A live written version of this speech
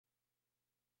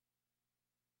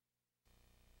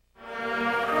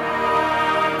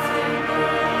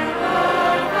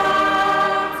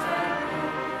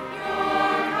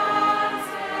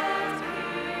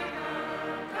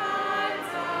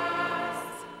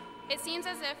It seems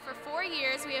as if for 4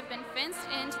 years we have been fenced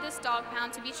into this dog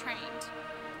pound to be trained.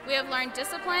 We have learned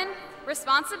discipline,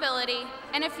 responsibility,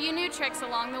 and a few new tricks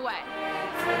along the way.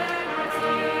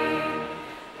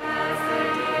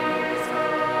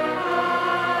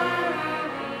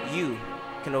 You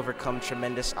can overcome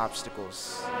tremendous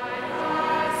obstacles.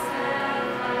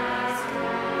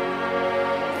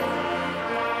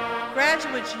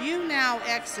 Graduates, you now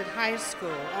exit high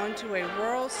school onto a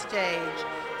world stage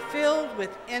filled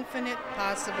with infinite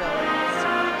possibilities.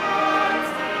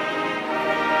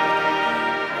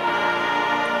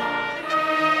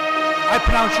 I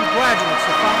pronounce you graduates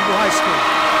of Fontainebleau High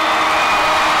School.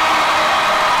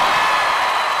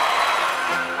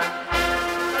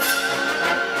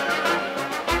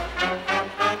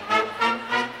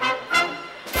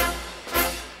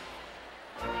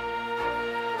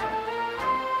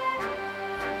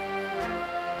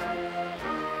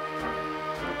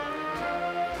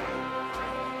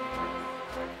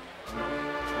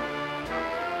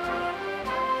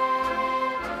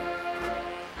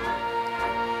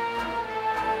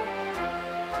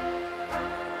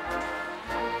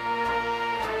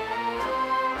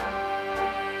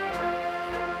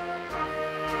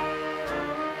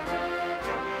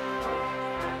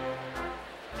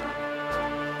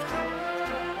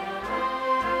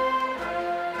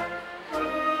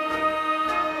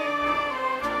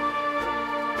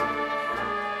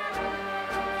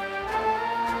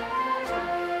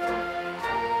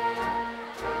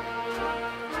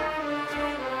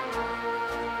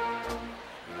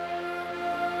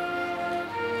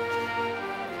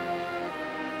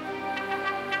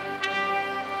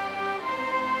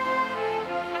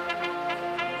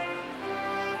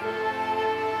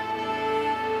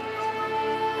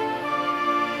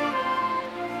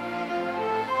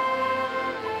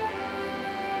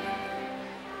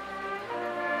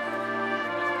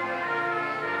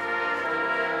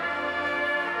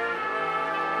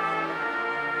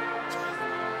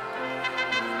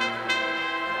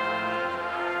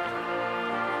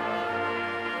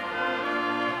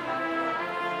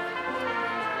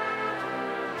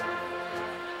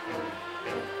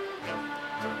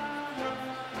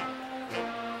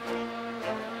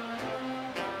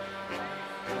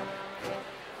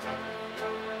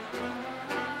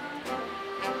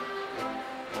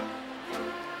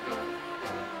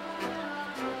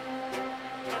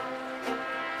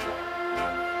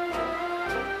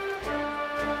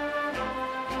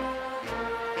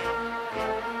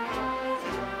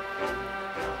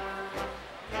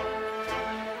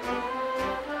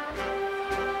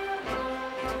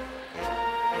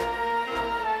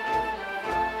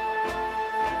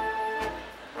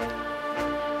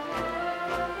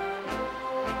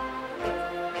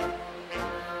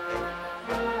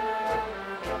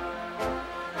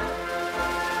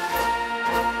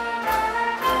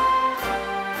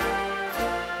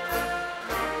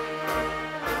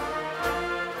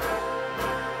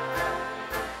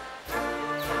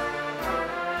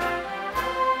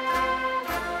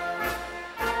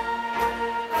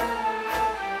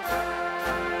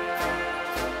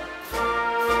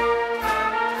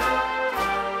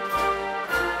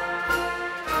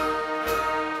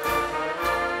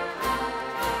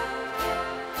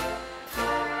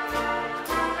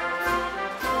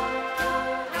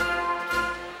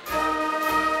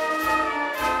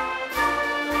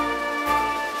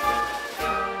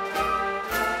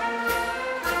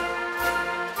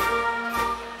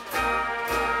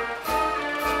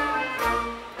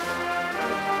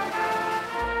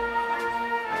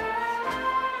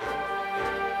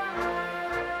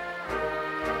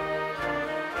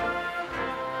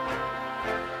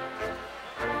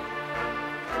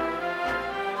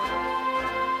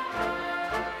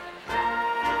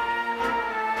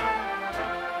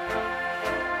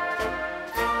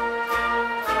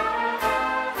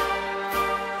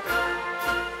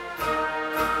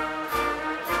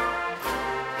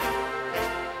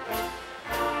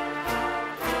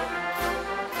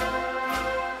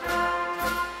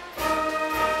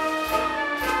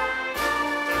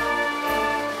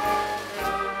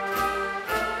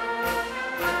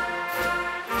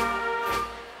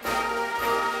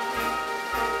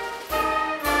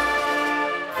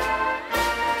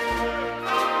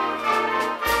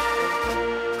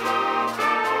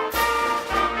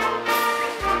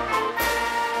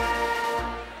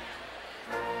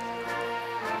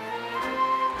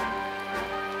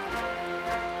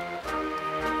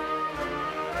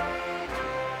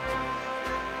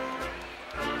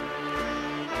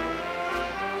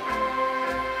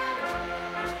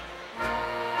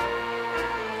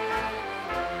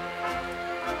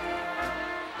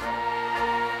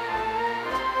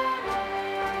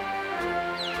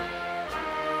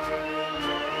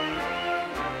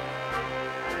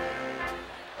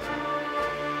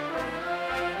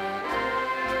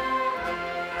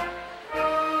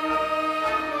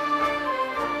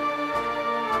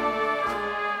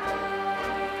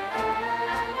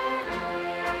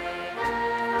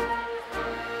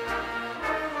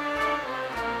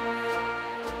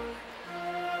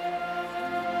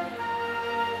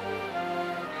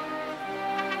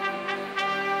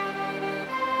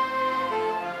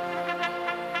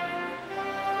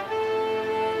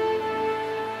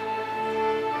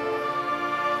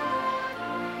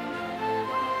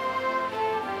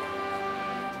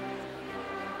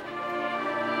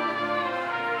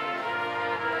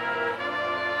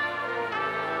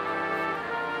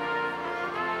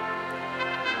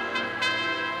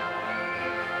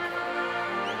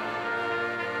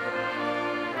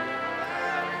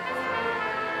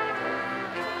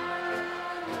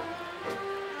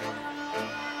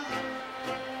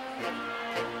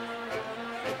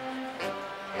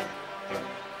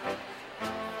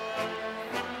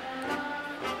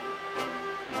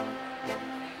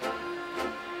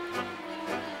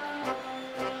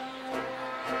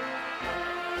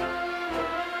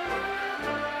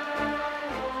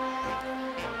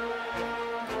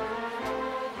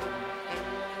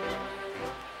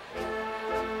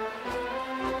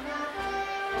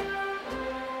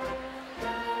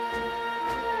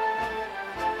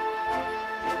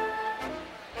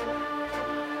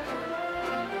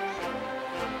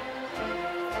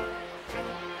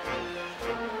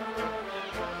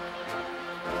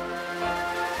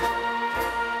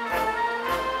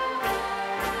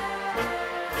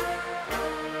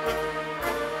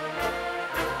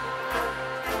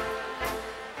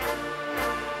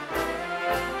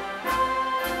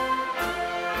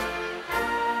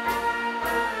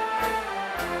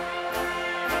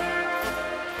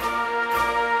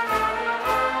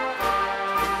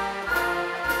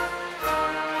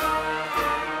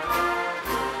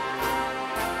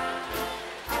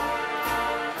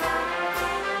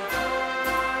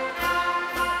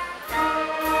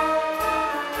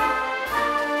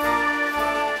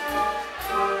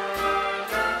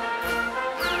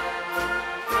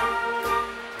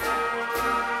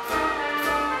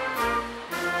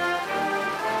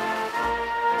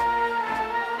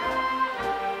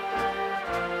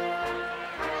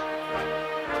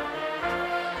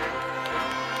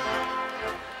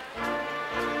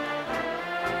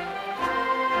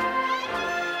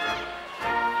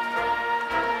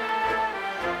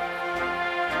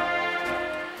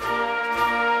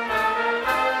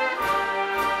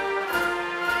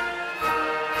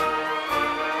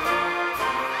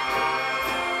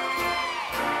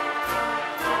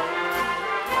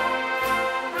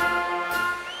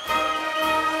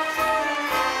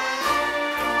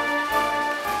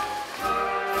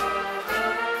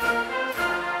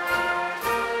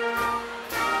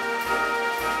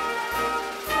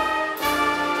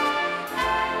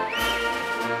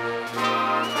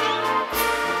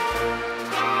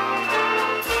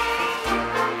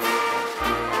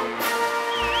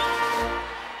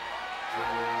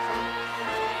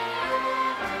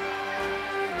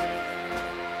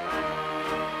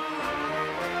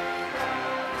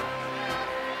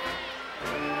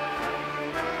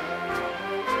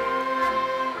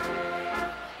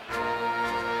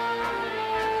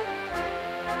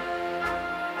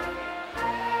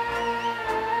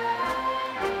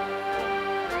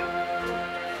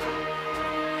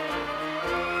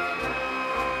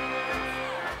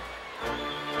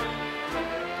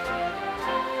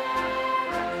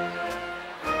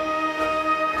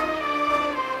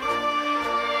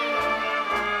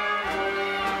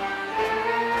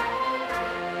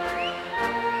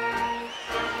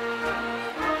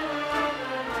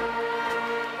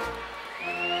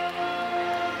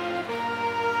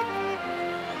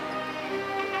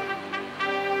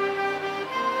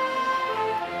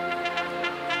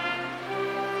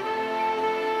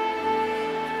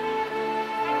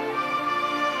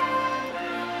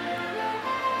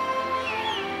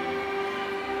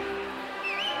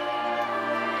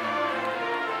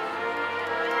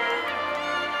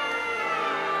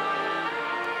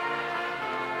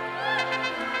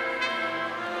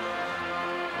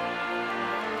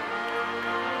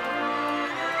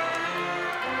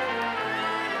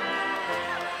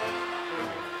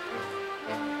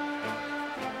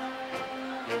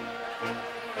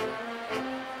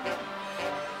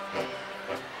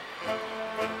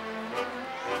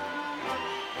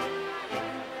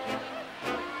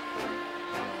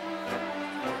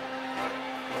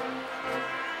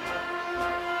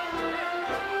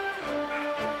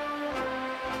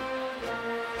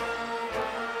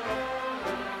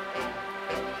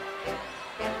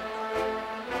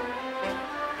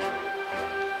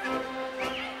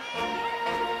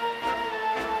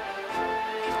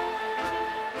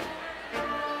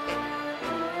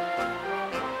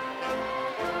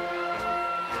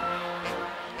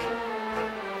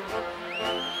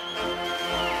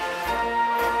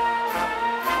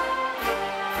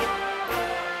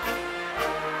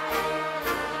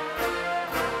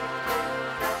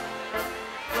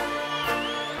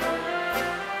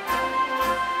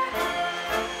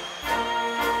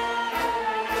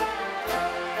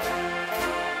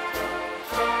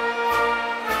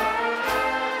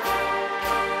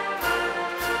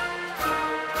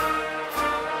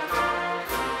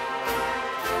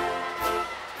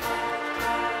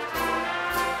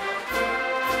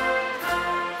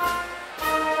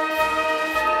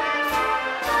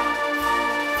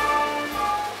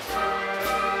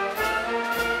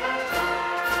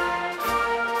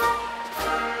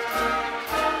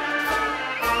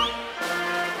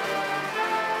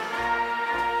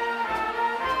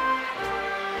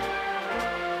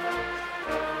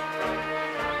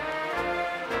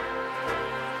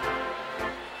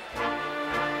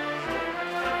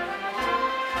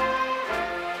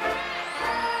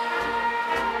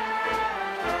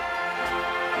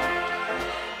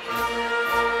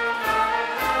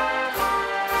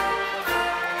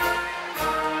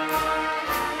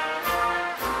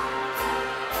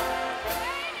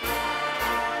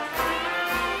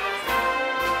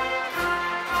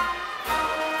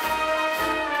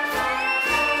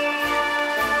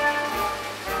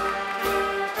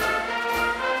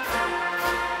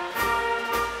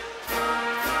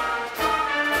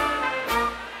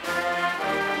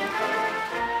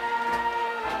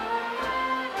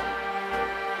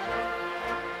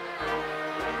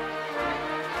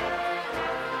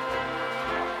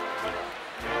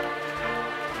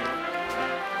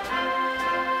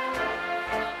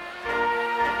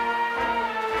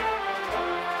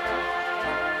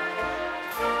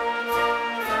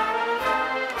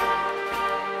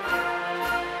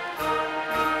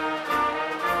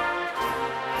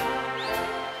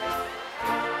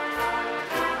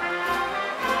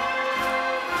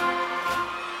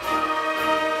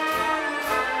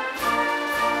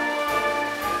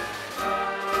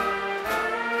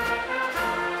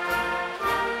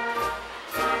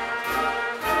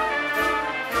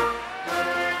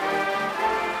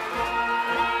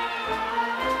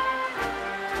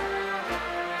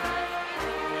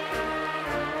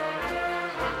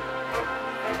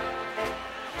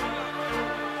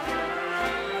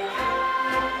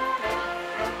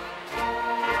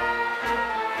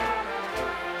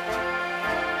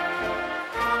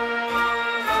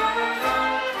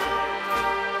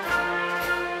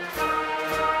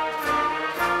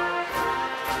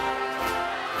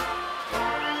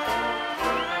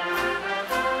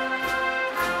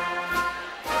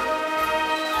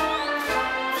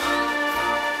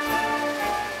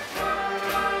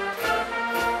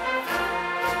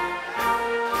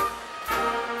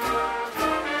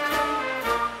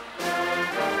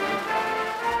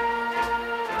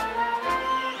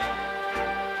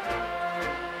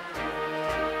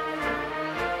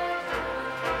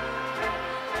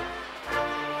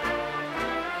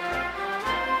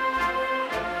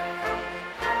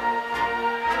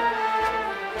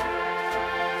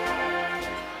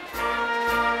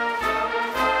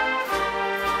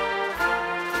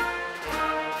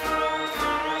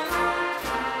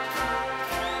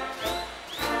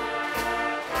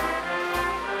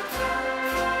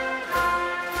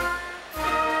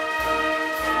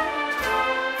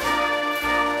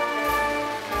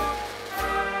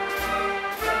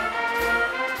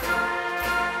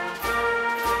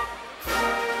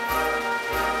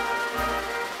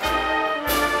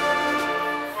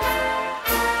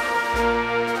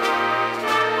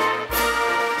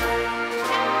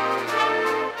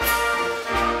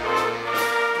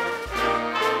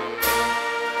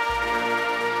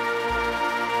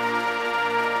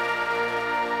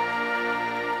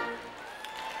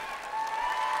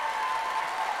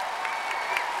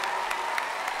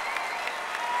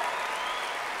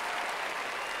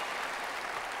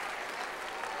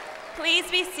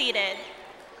 be seated.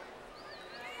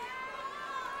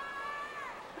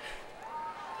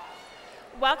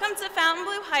 Welcome to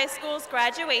Fontainebleau High School's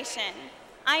graduation.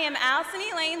 I am Allison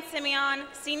Elaine Simeon,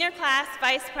 Senior Class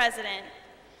Vice President.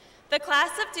 The class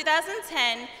of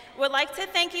 2010 would like to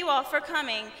thank you all for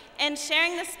coming and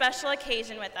sharing this special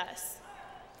occasion with us.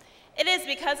 It is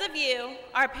because of you,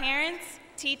 our parents,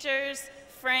 teachers,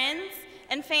 friends,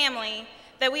 and family,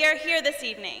 that we are here this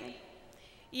evening.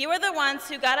 You are the ones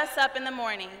who got us up in the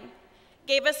morning,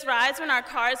 gave us rides when our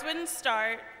cars wouldn't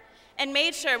start, and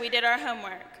made sure we did our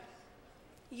homework.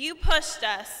 You pushed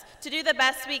us to do the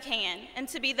best we can and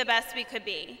to be the best we could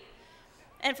be.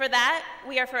 And for that,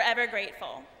 we are forever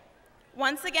grateful.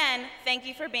 Once again, thank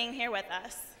you for being here with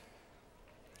us.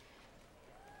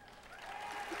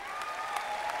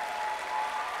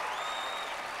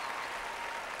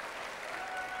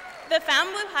 The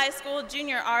Fontainebleau High School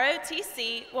Junior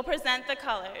ROTC will present the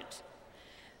colors.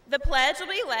 The pledge will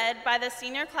be led by the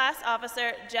Senior Class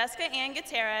Officer, Jessica Ann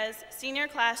Gutierrez, Senior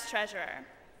Class Treasurer.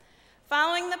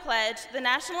 Following the pledge, the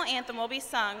national anthem will be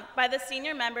sung by the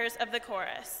senior members of the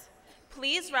chorus.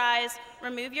 Please rise,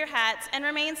 remove your hats, and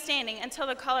remain standing until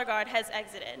the color guard has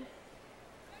exited.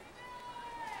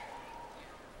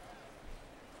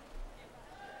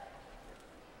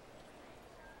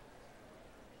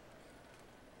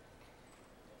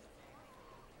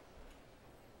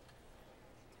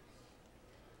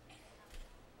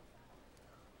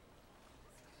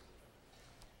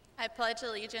 I pledge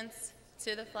allegiance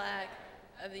to the flag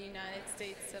of the United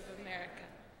States of America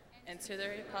and to the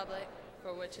republic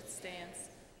for which it stands,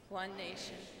 one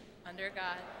nation, under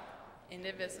God,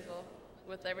 indivisible,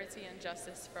 with liberty and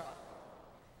justice for all.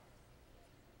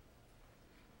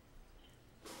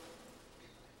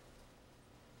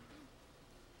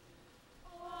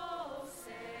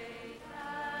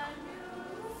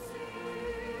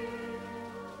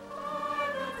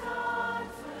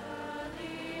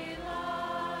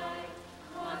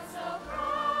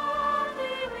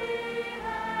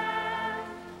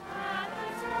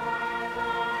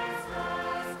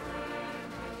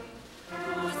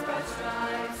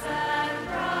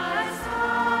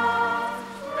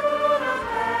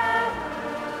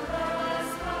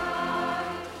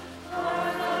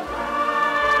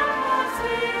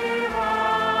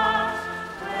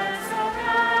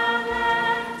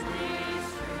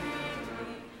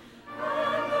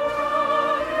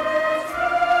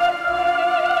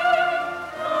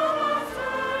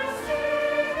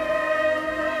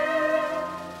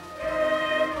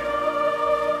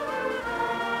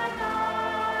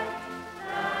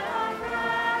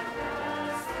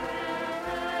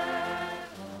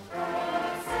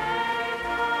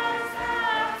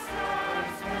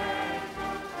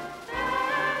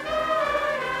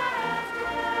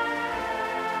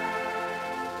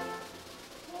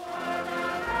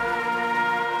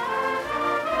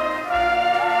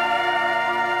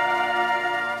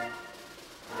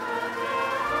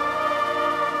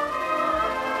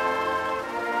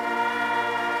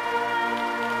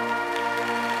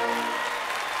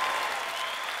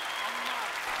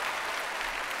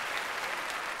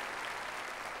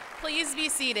 Please be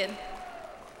seated.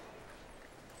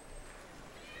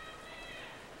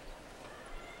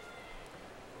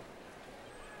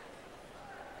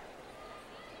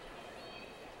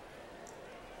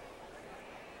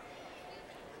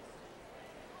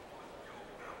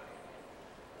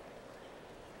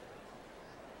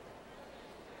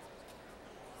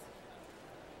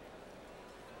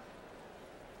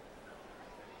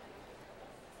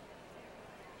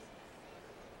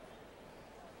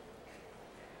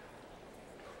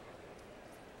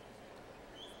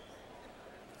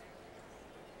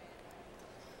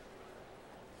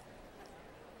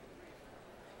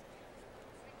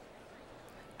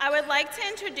 I would like to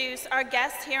introduce our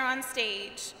guests here on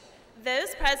stage.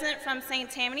 Those present from St.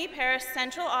 Tammany Parish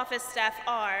Central Office staff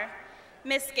are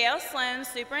Ms. Gail Sloan,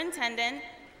 Superintendent,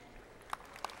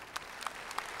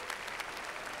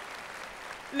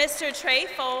 Mr. Trey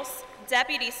Folse,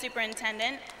 Deputy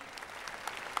Superintendent,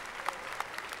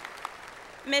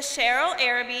 Ms. Cheryl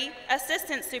Araby,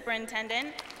 Assistant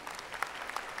Superintendent,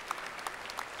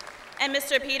 and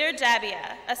Mr. Peter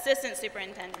Jabia, Assistant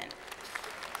Superintendent.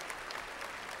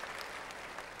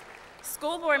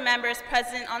 School board members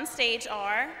present on stage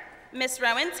are Ms.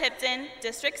 Rowan Tipton,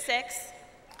 District 6,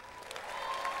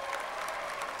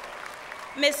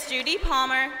 Ms. Judy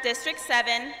Palmer, District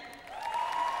 7,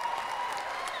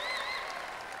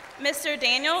 Mr.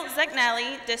 Daniel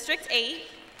Zagnelli, District 8,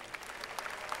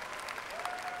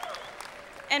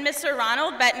 and Mr.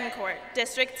 Ronald Betancourt,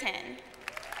 District 10.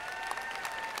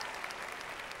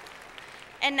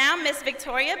 And now Miss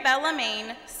Victoria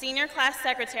Bellamain, Senior Class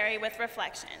Secretary with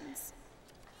reflections.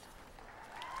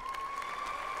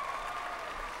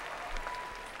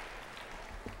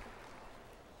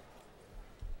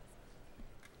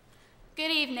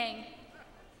 Good evening.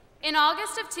 In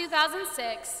August of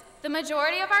 2006, the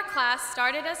majority of our class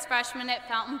started as freshmen at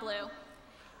Fontainebleau.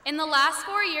 In the last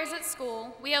 4 years at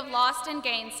school, we have lost and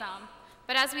gained some,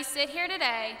 but as we sit here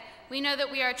today, we know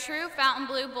that we are true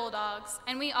Fontainebleau Bulldogs,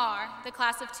 and we are the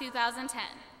class of 2010.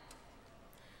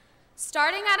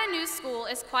 Starting at a new school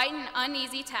is quite an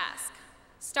uneasy task.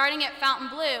 Starting at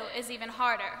Fontainebleau is even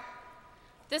harder.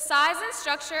 The size and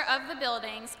structure of the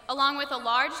buildings, along with a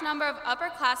large number of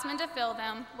upperclassmen to fill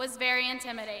them, was very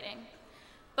intimidating.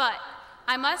 But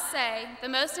I must say, the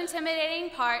most intimidating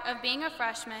part of being a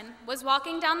freshman was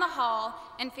walking down the hall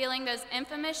and feeling those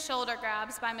infamous shoulder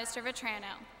grabs by Mr.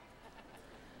 Vetrano.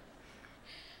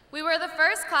 We were the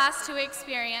first class to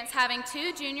experience having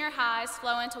 2 junior highs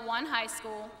flow into 1 high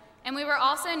school, and we were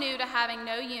also new to having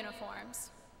no uniforms.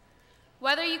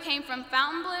 Whether you came from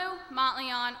Fontainebleau,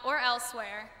 Montleon, or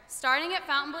elsewhere, starting at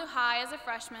Fontainebleau High as a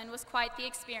freshman was quite the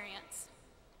experience.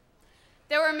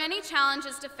 There were many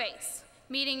challenges to face: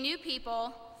 meeting new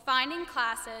people, finding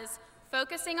classes,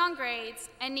 focusing on grades,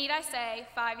 and need I say,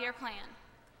 5-year plan.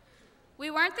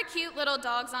 We weren't the cute little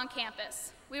dogs on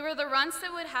campus. We were the runts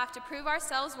that would have to prove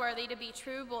ourselves worthy to be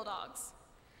true Bulldogs.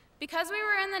 Because we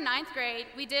were in the 9th grade,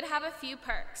 we did have a few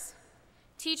perks.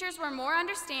 Teachers were more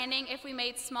understanding if we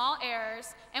made small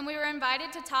errors, and we were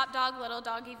invited to Top Dog, Little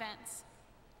Dog events.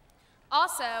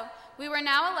 Also, we were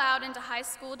now allowed into high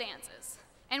school dances,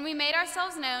 and we made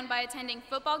ourselves known by attending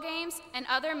football games and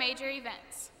other major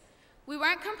events. We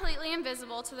weren't completely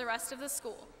invisible to the rest of the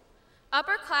school.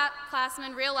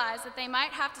 Upperclassmen realized that they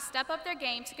might have to step up their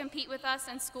game to compete with us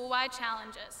in school-wide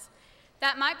challenges.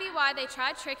 That might be why they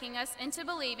tried tricking us into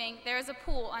believing there is a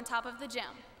pool on top of the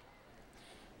gym.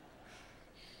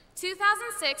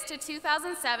 2006 to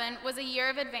 2007 was a year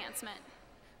of advancement.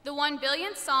 The 1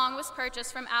 billionth song was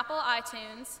purchased from Apple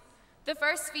iTunes, the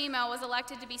first female was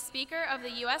elected to be Speaker of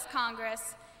the U.S.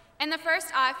 Congress, and the first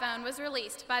iPhone was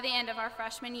released by the end of our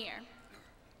freshman year.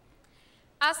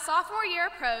 As sophomore year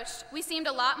approached, we seemed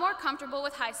a lot more comfortable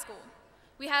with high school.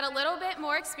 We had a little bit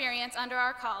more experience under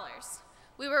our collars.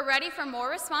 We were ready for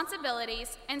more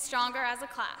responsibilities and stronger as a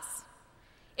class.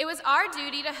 It was our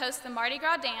duty to host the Mardi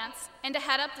Gras dance and to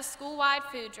head up the school-wide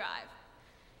food drive.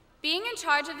 Being in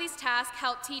charge of these tasks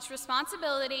helped teach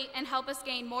responsibility and help us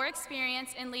gain more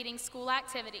experience in leading school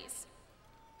activities.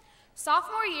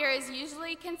 Sophomore year is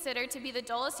usually considered to be the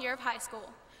dullest year of high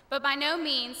school, but by no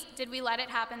means did we let it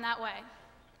happen that way.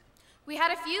 We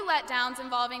had a few letdowns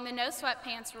involving the no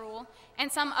sweatpants rule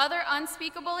and some other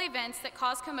unspeakable events that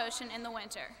caused commotion in the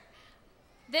winter.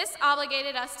 This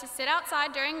obligated us to sit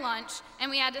outside during lunch,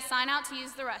 and we had to sign out to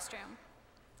use the restroom.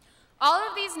 All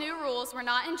of these new rules were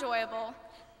not enjoyable,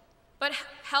 but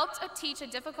helped teach a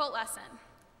difficult lesson: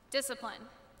 discipline.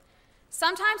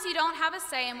 Sometimes you don't have a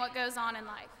say in what goes on in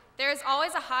life. There is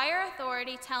always a higher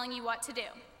authority telling you what to do.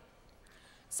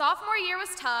 Sophomore year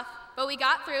was tough, but we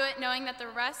got through it knowing that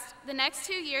the next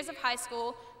 2 years of high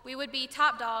school, we would be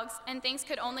top dogs and things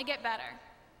could only get better.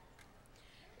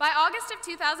 By August of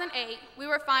 2008, we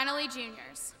were finally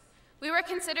juniors. We were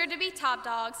considered to be top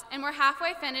dogs and were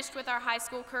halfway finished with our high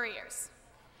school careers.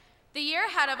 The year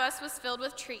ahead of us was filled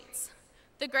with treats.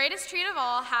 The greatest treat of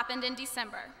all happened in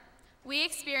December. We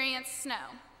experienced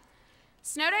snow.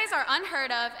 Snow days are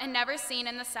unheard of and never seen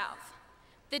in the South.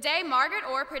 The day Margaret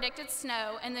Orr predicted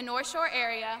snow in the North Shore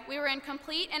area, we were in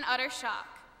complete and utter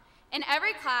shock. In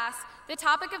every class, the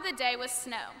topic of the day was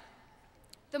snow.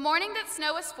 The morning that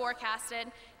snow was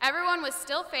forecasted, everyone was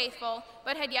still faithful,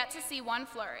 but had yet to see one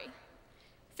flurry.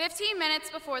 15 minutes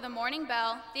before the morning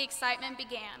bell, the excitement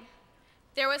began.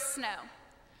 There was snow.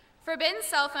 Forbidden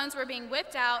cell phones were being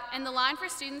whipped out, and the line for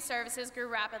student services grew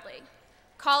rapidly.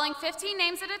 Calling 15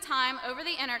 names at a time over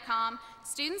the intercom,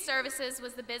 student services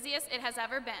was the busiest it has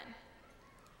ever been.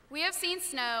 We have seen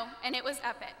snow, and it was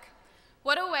epic.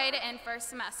 What a way to end first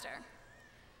semester.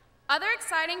 Other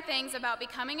exciting things about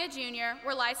becoming a junior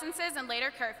were licenses and later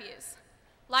curfews.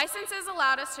 Licenses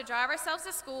allowed us to drive ourselves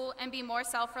to school and be more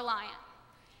self-reliant.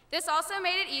 This also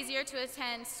made it easier to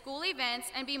attend school events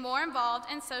and be more involved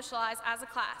and socialize as a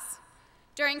class.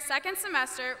 During second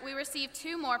semester, we received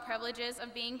 2 more privileges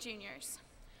of being juniors.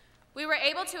 We were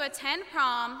able to attend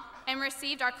prom and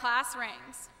received our class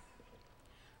rings.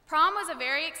 Prom was a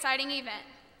very exciting event.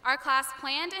 Our class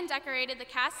planned and decorated the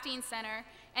Castine Center,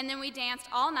 and then we danced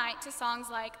all night to songs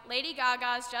like Lady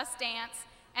Gaga's Just Dance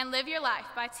and Live Your Life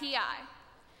by T.I.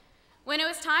 When it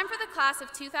was time for the class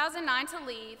of 2009 to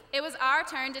leave, it was our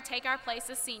turn to take our place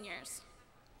as seniors.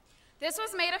 This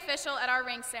was made official at our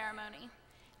ring ceremony.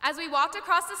 As we walked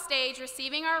across the stage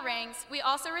receiving our rings, we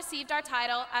also received our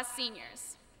title as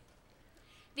seniors.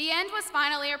 The end was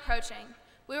finally approaching.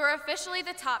 We were officially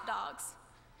the top dogs.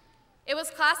 It was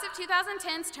class of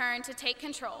 2010's turn to take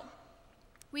control.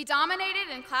 We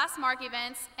dominated in class mark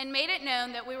events and made it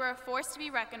known that we were a force to be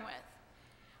reckoned with.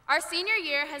 Our senior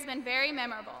year has been very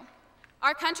memorable.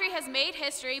 Our country has made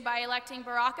history by electing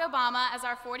Barack Obama as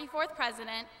our 44th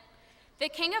president. The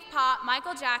king of pop,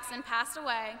 Michael Jackson, passed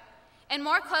away. And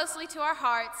more closely to our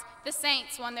hearts, the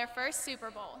Saints won their first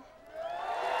Super Bowl.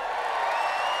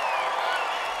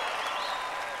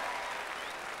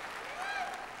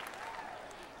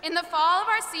 In the fall of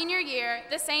our senior year,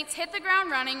 the Saints hit the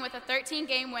ground running with a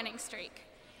 13-game winning streak.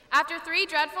 After 3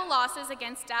 dreadful losses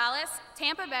against Dallas,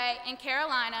 Tampa Bay, and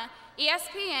Carolina,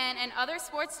 ESPN and other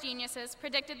sports geniuses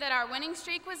predicted that our winning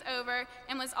streak was over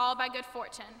and was all by good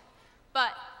fortune.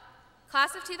 But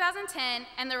class of 2010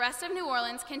 and the rest of New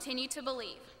Orleans continued to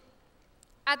believe.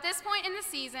 At this point in the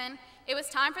season, it was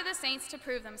time for the Saints to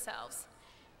prove themselves.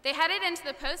 They headed into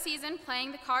the postseason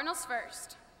playing the Cardinals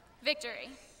first. Victory.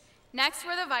 Next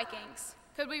were the Vikings.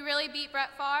 Could we really beat Brett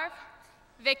Favre?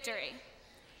 Victory.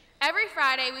 Every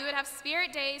Friday, we would have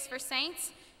spirit days for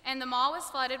Saints, and the mall was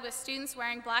flooded with students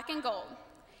wearing black and gold.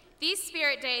 These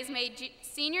spirit days made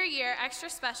senior year extra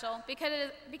special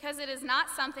because it is not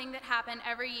something that happened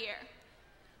every year.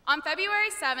 On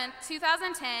February 7th,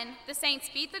 2010, the Saints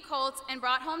beat the Colts and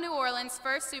brought home New Orleans'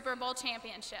 first Super Bowl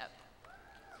championship.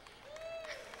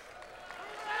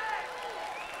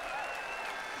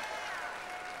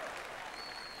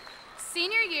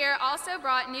 Senior year also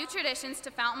brought new traditions to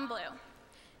Fontainebleau.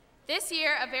 This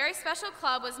year, a very special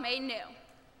club was made new,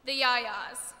 the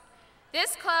Yayas.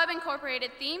 This club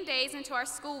incorporated themed days into our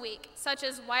school week, such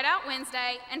as Whiteout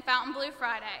Wednesday and Fontainebleau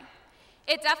Friday.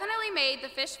 It definitely made the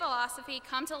fish philosophy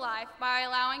come to life by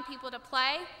allowing people to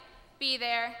play, be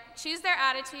there, choose their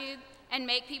attitude, and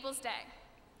make people's day.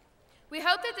 We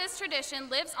hope that this tradition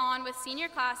lives on with senior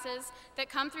classes that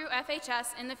come through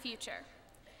FHS in the future.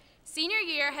 Senior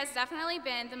year has definitely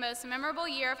been the most memorable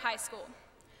year of high school.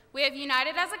 We have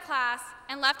united as a class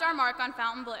and left our mark on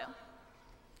Fontainebleau.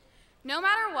 No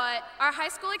matter what, our high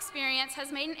school experience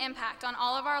has made an impact on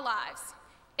all of our lives.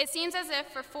 It seems as if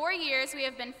for 4 years we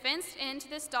have been fenced into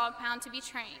this dog pound to be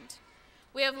trained.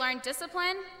 We have learned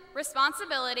discipline,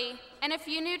 responsibility, and a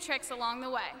few new tricks along the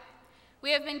way.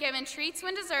 We have been given treats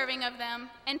when deserving of them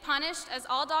and punished as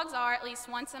all dogs are at least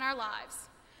once in our lives.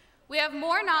 We have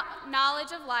more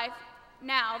knowledge of life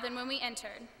now than when we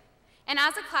entered. And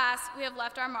as a class, we have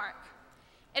left our mark.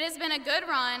 It has been a good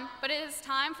run, but it is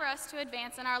time for us to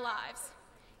advance in our lives.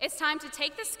 It's time to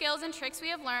take the skills and tricks we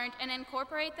have learned and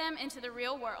incorporate them into the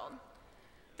real world.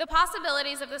 The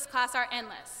possibilities of this class are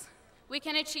endless. We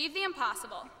can achieve the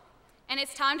impossible, and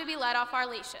it's time to be let off our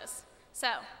leashes. So,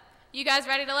 you guys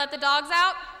ready to let the dogs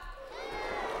out?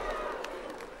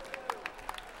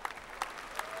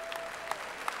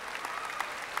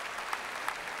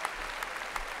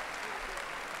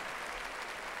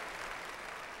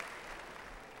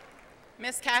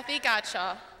 Ms. Kathy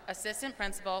Gottschall, Assistant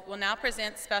Principal, will now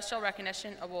present Special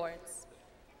Recognition Awards.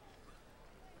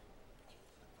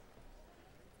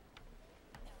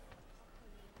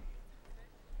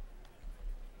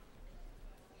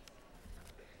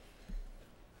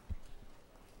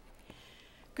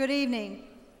 Good evening.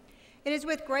 It is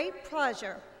with great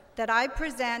pleasure that I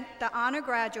present the honor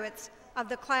graduates of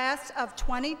the class of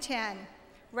 2010,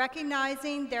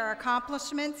 recognizing their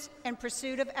accomplishments in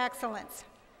pursuit of excellence.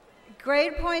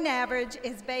 Grade point average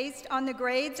is based on the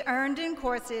grades earned in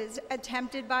courses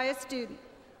attempted by a student.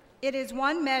 It is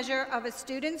one measure of a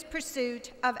student's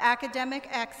pursuit of academic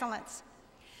excellence.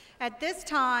 At this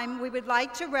time, we would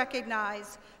like to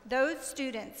recognize those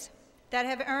students that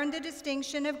have earned the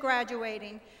distinction of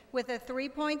graduating with a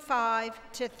 3.5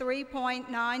 to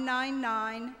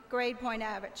 3.999 grade point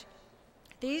average.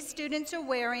 These students are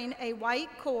wearing a white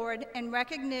cord in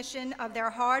recognition of their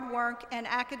hard work and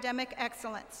academic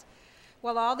excellence.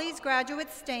 Will all these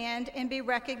graduates stand and be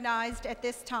recognized at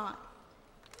this time?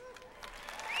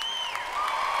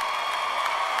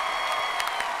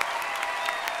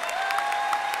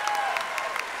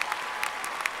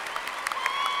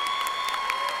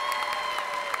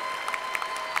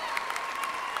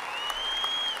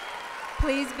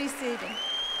 Please be seated.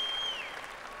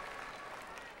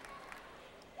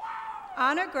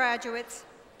 Honor graduates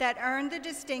that earned the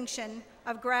distinction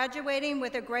of graduating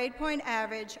with a grade point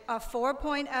average of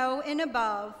 4.0 and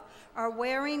above are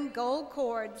wearing gold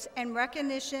cords in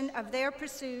recognition of their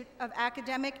pursuit of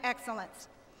academic excellence.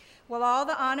 Will all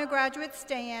the honor graduates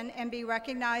stand and be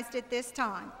recognized at this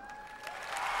time?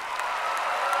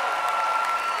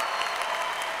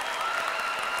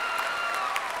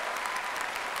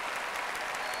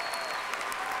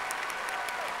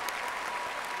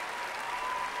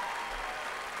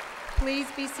 Please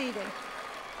be seated.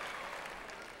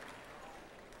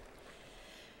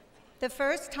 The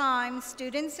first time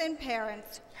students and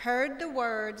parents heard the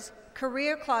words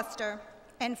career cluster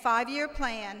and 5-year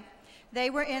plan, they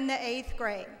were in the 8th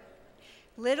grade.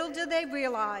 Little did they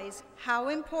realize how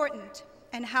important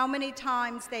and how many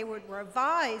times they would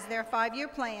revise their 5-year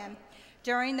plan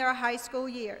during their high school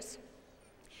years.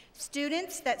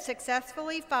 Students that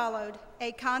successfully followed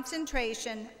a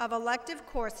concentration of elective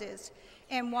courses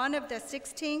in one of the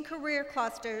 16 career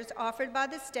clusters offered by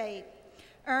the state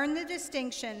earned the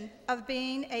distinction of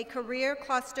being a career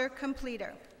cluster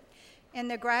completer. In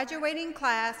the graduating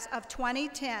class of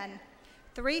 2010,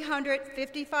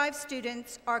 355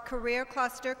 students are career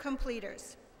cluster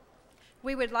completers.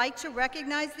 We would like to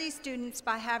recognize these students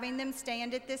by having them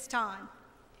stand at this time.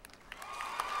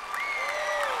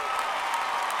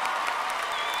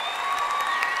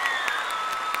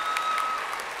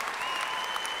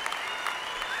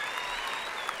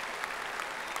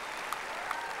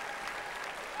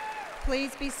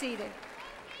 Please be seated.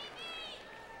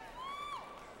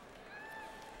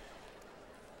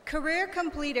 Career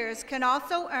completers can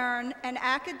also earn an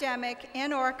academic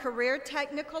and/or career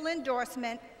technical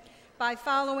endorsement by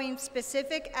following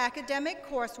specific academic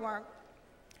coursework,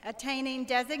 attaining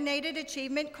designated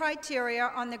achievement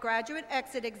criteria on the graduate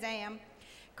exit exam,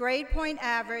 grade point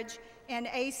average, and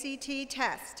ACT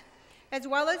test, as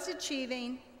well as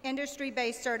achieving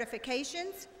industry-based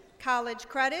certifications, college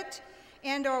credit,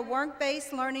 and/or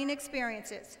work-based learning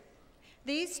experiences.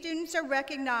 These students are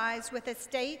recognized with a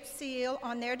state seal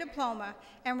on their diploma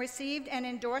and received an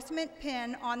endorsement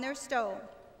pin on their stole.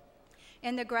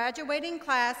 In the graduating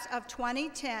class of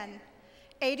 2010,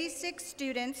 86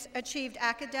 students achieved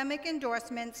academic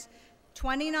endorsements,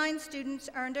 29 students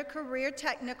earned a career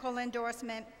technical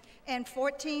endorsement, and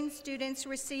 14 students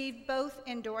received both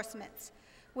endorsements.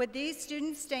 Would these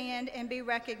students stand and be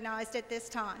recognized at this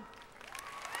time?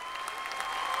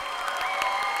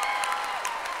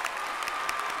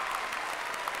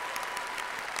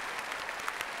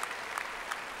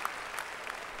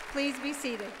 Please be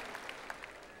seated.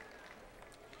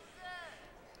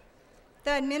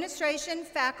 The administration,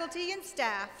 faculty, and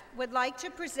staff would like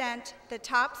to present the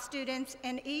top students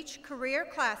in each career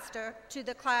cluster to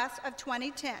the class of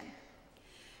 2010.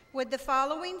 Would the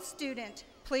following student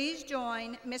please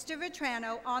join Mr.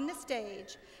 Vetrano on the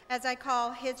stage as I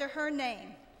call his or her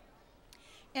name?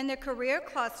 In the career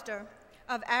cluster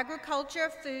of Agriculture,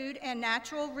 Food, and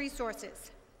Natural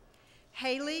Resources,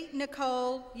 Haley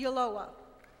Nicole Uloa.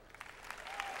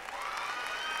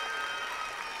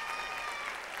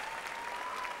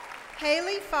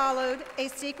 Haley followed a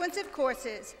sequence of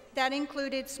courses that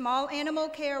included Small Animal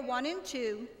Care 1 and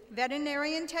 2,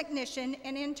 Veterinarian Technician,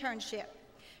 and Internship.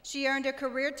 She earned a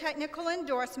career technical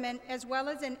endorsement as well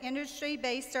as an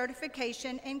industry-based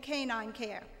certification in canine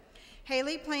care.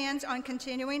 Haley plans on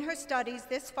continuing her studies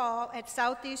this fall at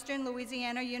Southeastern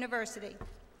Louisiana University.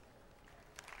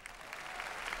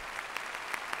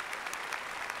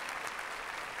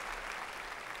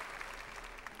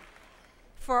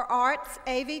 For Arts,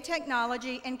 AV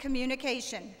Technology, and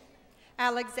Communication,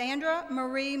 Alexandra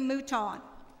Marie Mouton.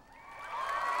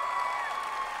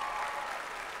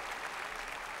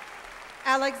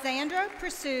 Alexandra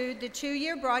pursued the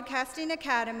 2-year Broadcasting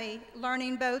Academy,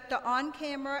 learning both the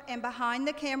on-camera and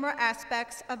behind-the-camera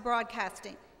aspects of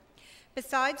broadcasting.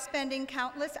 Besides spending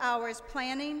countless hours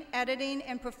planning, editing,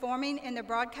 and performing in the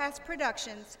broadcast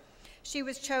productions, she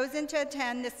was chosen to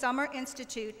attend the Summer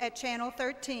Institute at Channel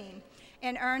 13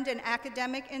 and earned an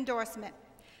academic endorsement.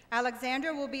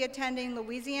 Alexandra will be attending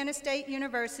Louisiana State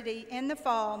University in the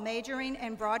fall, majoring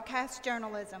in broadcast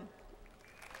journalism.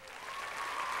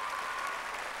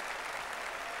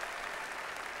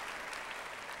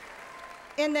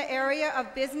 In the area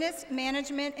of business,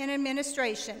 management, and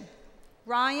administration,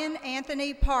 Ryan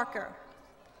Anthony Parker.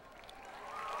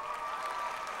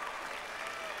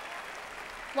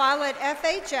 While at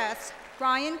FHS,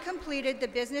 Ryan completed the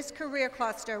Business Career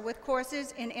Cluster with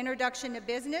courses in Introduction to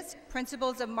Business,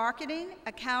 Principles of Marketing,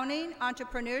 Accounting,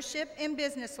 Entrepreneurship, and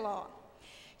Business Law.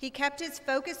 He kept his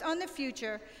focus on the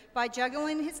future by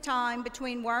juggling his time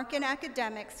between work and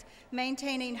academics,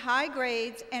 maintaining high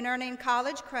grades and earning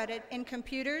college credit in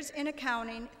computers and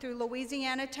accounting through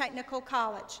Louisiana Technical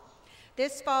College.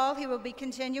 This fall, he will be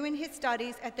continuing his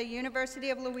studies at the University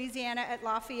of Louisiana at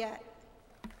Lafayette.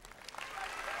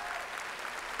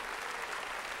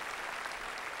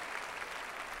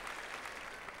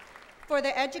 For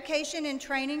the Education and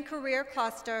Training Career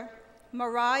Cluster,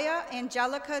 Mariah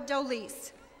Angelica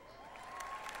Dolis.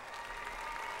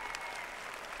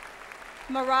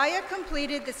 Mariah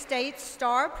completed the state's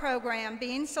STAR program,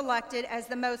 being selected as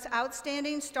the most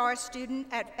outstanding STAR student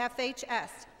at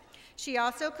FHS. She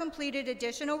also completed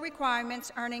additional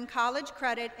requirements, earning college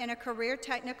credit and a career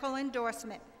technical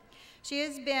endorsement. She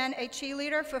has been a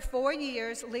cheerleader for 4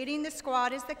 years, leading the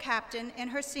squad as the captain in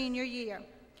her senior year.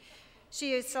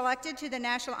 She is selected to the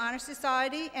National Honor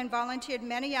Society and volunteered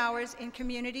many hours in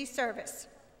community service.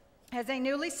 As a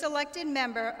newly selected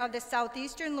member of the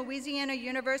Southeastern Louisiana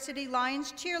University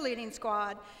Lions cheerleading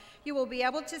squad, you will be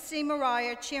able to see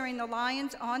Mariah cheering the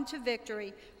Lions on to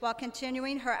victory while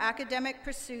continuing her academic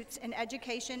pursuits in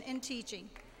education and teaching.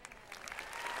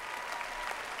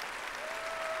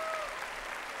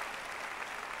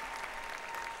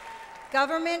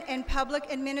 Government and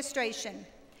Public Administration,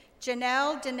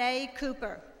 Janelle Danae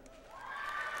Cooper.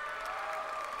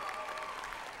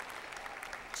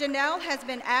 Janelle has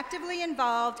been actively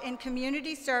involved in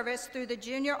community service through the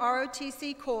Junior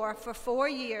ROTC Corps for 4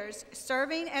 years,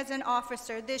 serving as an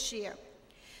officer this year.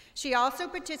 She also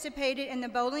participated in the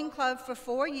bowling club for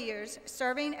 4 years,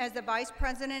 serving as the vice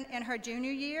president in her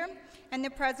junior year and the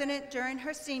president during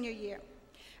her senior year.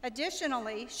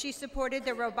 Additionally, she supported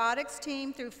the robotics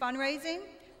team through fundraising,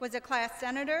 was a class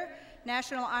senator,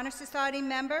 National Honor Society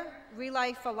member,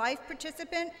 Relay for Life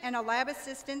participant, and a lab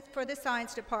assistant for the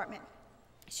science department.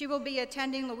 She will be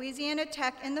attending Louisiana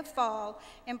Tech in the fall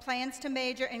and plans to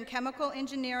major in chemical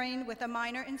engineering with a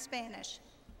minor in Spanish.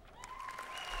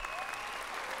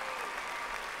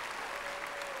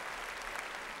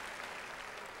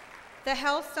 The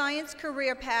Health Science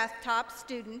Career Path top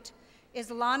student is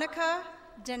Lonica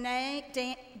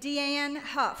Deanne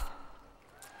Huff.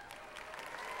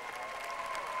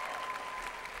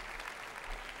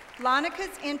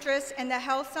 Lonica's interest in the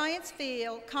health science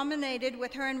field culminated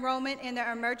with her enrollment in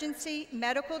the Emergency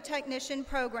Medical Technician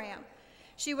program.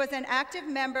 She was an active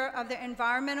member of the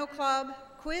Environmental Club,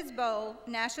 Quiz Bowl,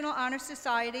 National Honor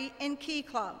Society, and Key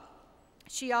Club.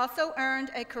 She also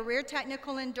earned a career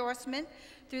technical endorsement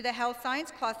through the Health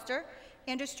Science Cluster,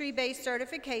 industry-based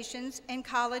certifications, and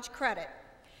college credit.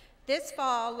 This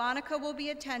fall, Lonica will be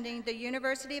attending the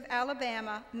University of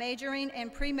Alabama, majoring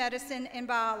in pre-medicine and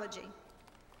biology.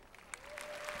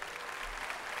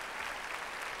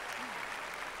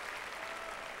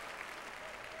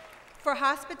 For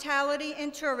Hospitality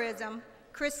and Tourism,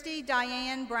 Christy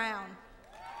Diane Brown.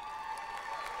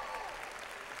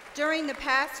 During the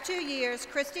past 2 years,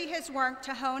 Christy has worked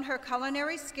to hone her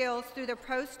culinary skills through the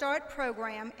Pro Start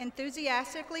program,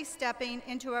 enthusiastically stepping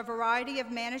into a variety of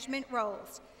management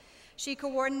roles. She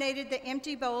coordinated the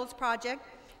Empty Bowls project,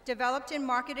 developed and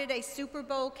marketed a Super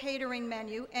Bowl catering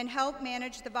menu, and helped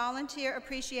manage the Volunteer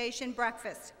Appreciation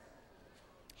Breakfast.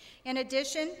 In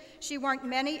addition, she worked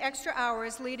many extra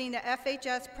hours leading the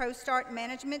FHS Pro Start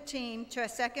management team to a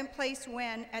second-place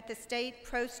win at the State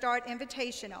Pro Start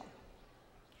Invitational.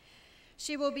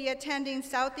 She will be attending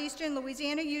Southeastern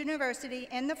Louisiana University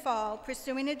in the fall,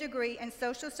 pursuing a degree in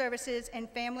social services and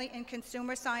family and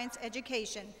consumer science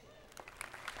education.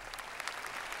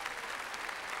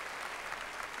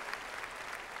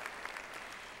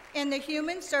 In the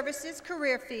human services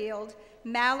career field,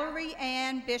 Mallory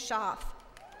Ann Bischoff.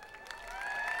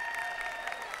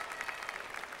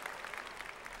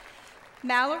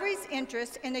 Mallory's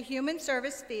interest in the human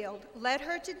service field led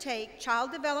her to take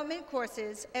child development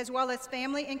courses as well as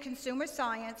family and consumer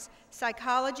science,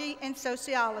 psychology, and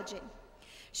sociology.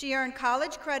 She earned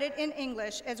college credit in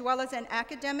English as well as an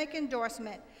academic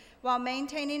endorsement while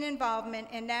maintaining involvement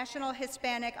in National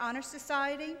Hispanic Honor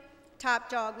Society, Top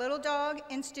Dog Little Dog,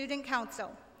 and Student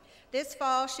Council. This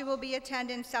fall, she will be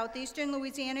attending Southeastern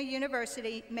Louisiana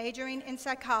University, majoring in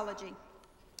psychology.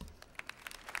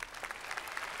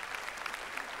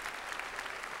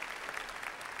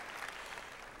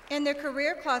 In the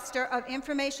career cluster of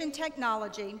information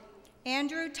technology,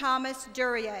 Andrew Thomas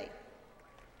Durier.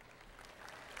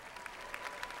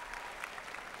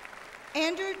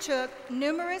 Andrew took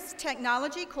numerous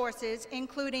technology courses,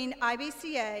 including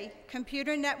IBCA,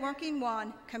 Computer Networking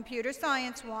 1, Computer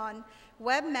Science 1,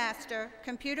 Webmaster,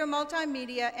 Computer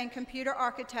Multimedia, and Computer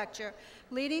Architecture,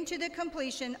 leading to the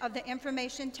completion of the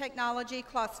Information Technology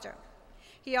cluster.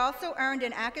 He also earned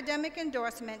an academic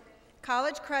endorsement,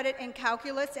 college credit in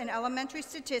calculus and elementary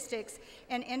statistics,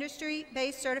 and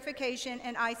industry-based certification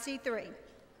in IC3.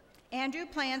 Andrew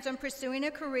plans on pursuing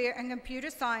a career in computer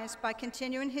science by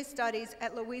continuing his studies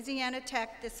at Louisiana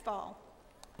Tech this fall.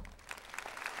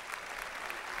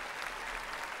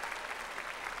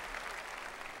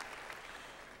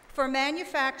 For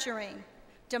manufacturing,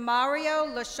 Demario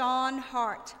LaShawn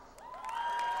Hart.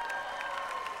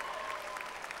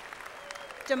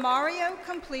 Demario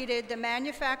completed the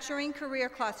manufacturing career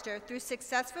cluster through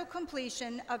successful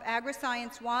completion of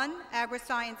AgriScience 1,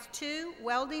 AgriScience 2,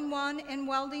 Welding 1, and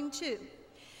Welding 2.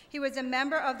 He was a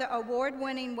member of the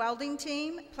award-winning welding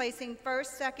team, placing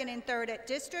 1st, 2nd, and 3rd at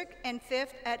district and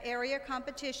 5th at area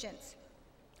competitions.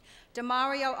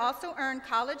 Demario also earned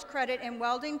college credit in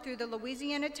welding through the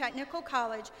Louisiana Technical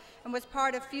College and was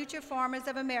part of Future Farmers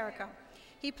of America.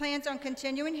 He plans on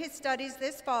continuing his studies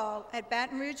this fall at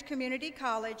Baton Rouge Community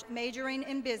College, majoring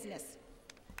in business.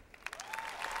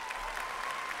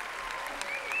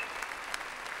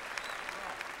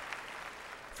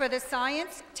 For the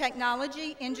Science,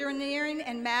 Technology, Engineering,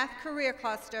 and Math career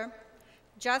cluster,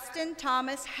 Justin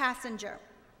Thomas Hassinger.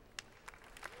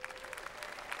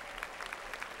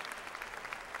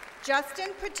 Justin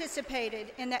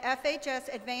participated in the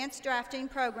FHS Advanced Drafting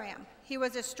Program. He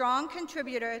was a strong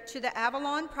contributor to the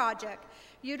Avalon Project,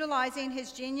 utilizing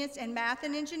his genius in math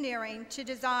and engineering to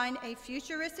design a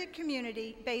futuristic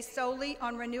community based solely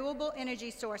on renewable energy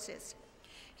sources.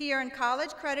 He earned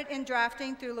college credit in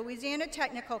drafting through Louisiana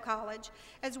Technical College,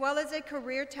 as well as a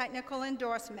career technical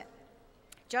endorsement.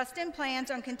 Justin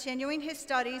plans on continuing his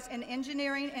studies in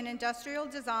engineering and industrial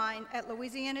design at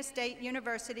Louisiana State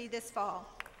University this fall.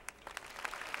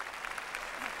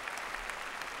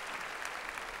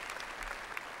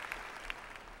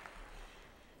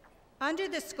 Under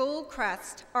the school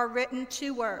crest are written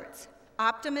 2 words,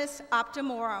 Optimus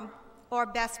Optimorum, or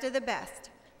best of the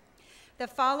best. The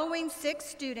following 6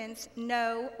 students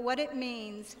know what it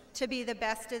means to be the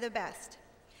best of the best.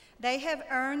 They have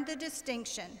earned the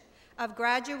distinction of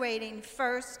graduating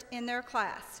first in their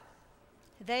class.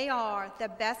 They are the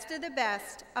best of the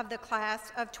best of the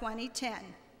class of 2010.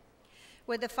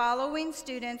 Would the following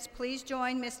students please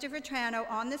join Mr. Vetrano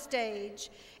on the stage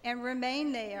and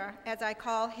remain there as I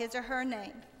call his or her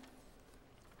name.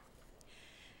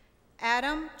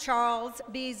 Adam Charles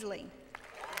Beasley.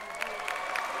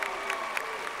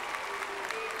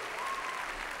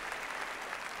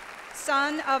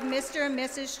 Son of Mr. and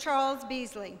Mrs. Charles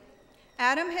Beasley.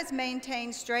 Adam has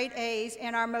maintained straight A's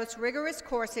in our most rigorous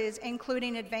courses,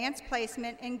 including advanced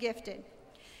placement and gifted.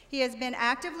 He has been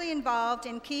actively involved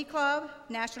in Key Club,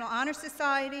 National Honor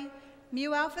Society,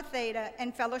 Mu Alpha Theta,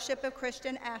 and Fellowship of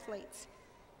Christian Athletes.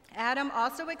 Adam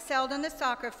also excelled on the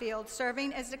soccer field,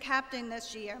 serving as the captain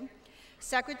this year,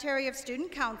 Secretary of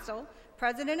Student Council,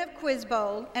 President of Quiz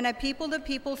Bowl, and a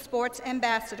People-to-People Sports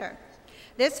Ambassador.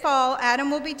 This fall,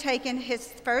 Adam will be taking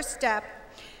his first step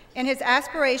in his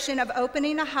aspiration of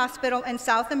opening a hospital in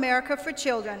South America for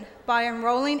children by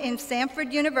enrolling in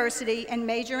Samford University and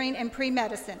majoring in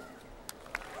pre-medicine.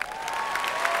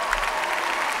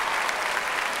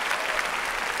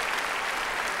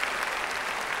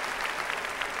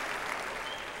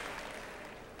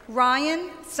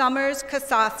 Ryan Summers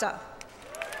Casasa.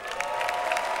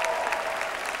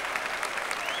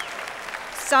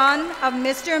 Son of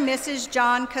Mr. and Mrs.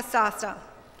 John Casasa.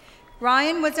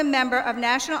 Ryan was a member of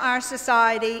National Honor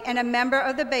Society and a member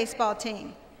of the baseball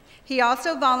team. He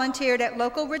also volunteered at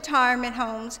local retirement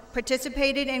homes,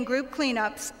 participated in group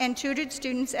cleanups, and tutored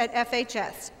students at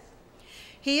FHS.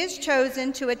 He has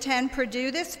chosen to attend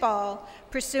Purdue this fall,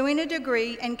 pursuing a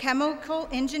degree in chemical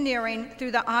engineering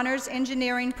through the Honors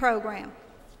Engineering program.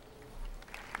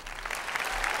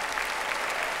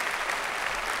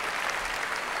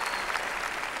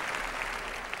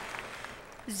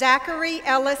 Zachary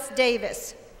Ellis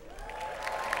Davis.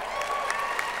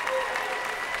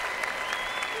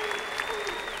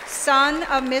 Son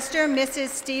of Mr. and Mrs.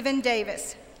 Stephen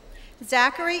Davis.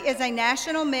 Zachary is a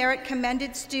National Merit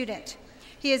Commended student.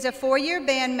 He is a 4-year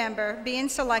band member, being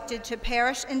selected to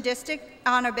Parish and District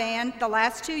Honor Band the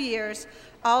last 2 years,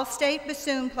 All-State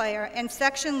bassoon player, and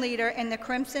section leader in the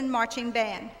Crimson Marching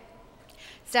Band.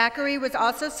 Zachary was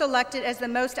also selected as the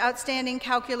most outstanding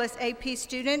calculus AP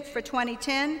student for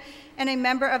 2010 and a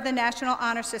member of the National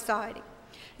Honor Society.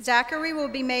 Zachary will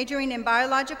be majoring in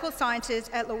biological sciences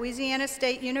at Louisiana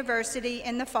State University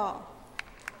in the fall.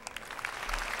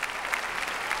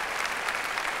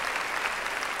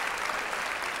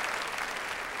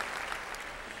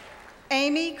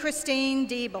 Amy Christine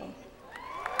Diebel.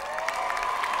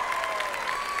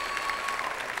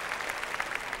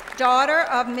 Daughter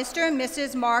of Mr. and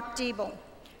Mrs. Mark Diebel.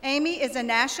 Amy is a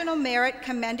National Merit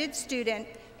Commended student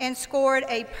and scored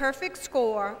a perfect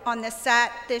score on the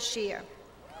SAT this year.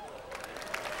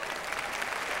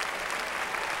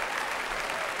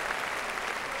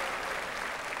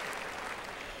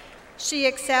 She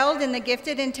excelled in the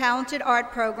Gifted and Talented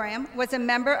Art program, was a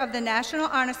member of the National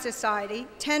Honor Society,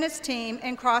 tennis team,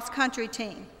 and cross-country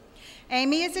team.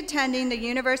 Amy is attending the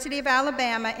University of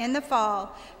Alabama in the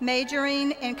fall,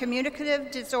 majoring in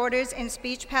communicative disorders and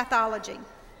speech pathology.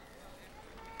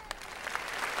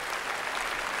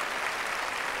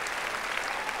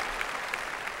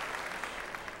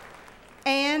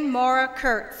 Ann Mora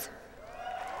Kurtz,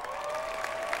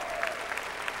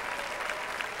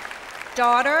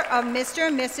 daughter of Mr.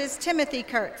 and Mrs. Timothy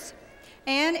Kurtz.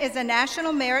 Ann is a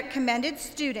National Merit Commended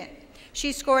student.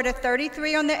 She scored a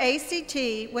 33 on the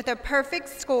ACT with a perfect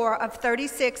score of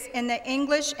 36 in the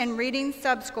English and reading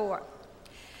subscore.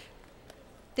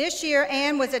 This year,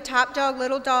 Ann was a Top Dog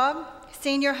Little Dog,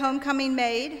 Senior Homecoming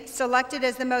Maid, selected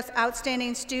as the most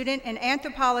outstanding student in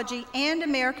anthropology and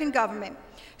American government,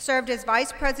 served as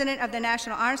Vice President of the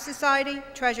National Honor Society,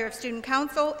 Treasurer of Student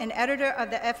Council, and editor of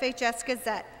the FHS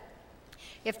Gazette.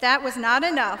 If that was not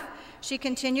enough, she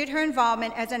continued her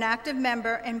involvement as an active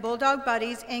member in Bulldog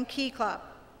Buddies and Key Club.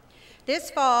 This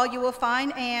fall, you will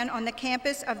find Ann on the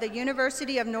campus of the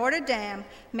University of Notre Dame,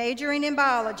 majoring in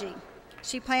biology.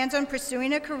 She plans on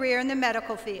pursuing a career in the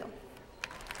medical field.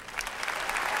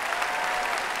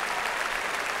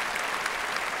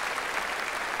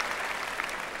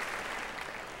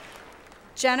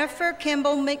 Jennifer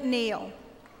Kimball McNeil,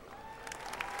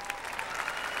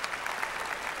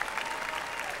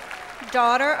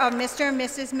 daughter of Mr. and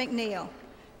Mrs. McNeil.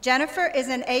 Jennifer is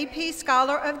an AP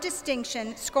Scholar of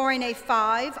Distinction, scoring a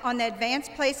 5 on the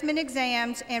Advanced Placement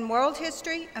exams in World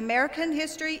History, and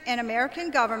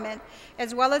American Government,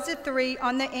 as well as a 3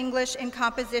 on the English and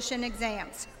Composition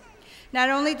exams. Not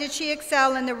only did she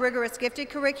excel in the rigorous gifted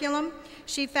curriculum,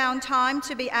 she found time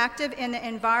to be active in the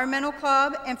Environmental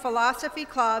Club and Philosophy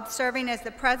Club, serving as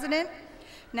the President,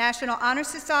 National Honor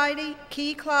Society,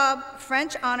 Key Club,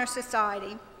 French Honor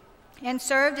Society, and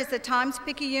served as the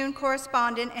Times-Picayune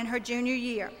correspondent in her junior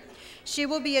year. She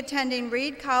will be attending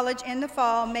Reed College in the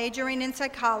fall, majoring in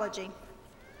psychology.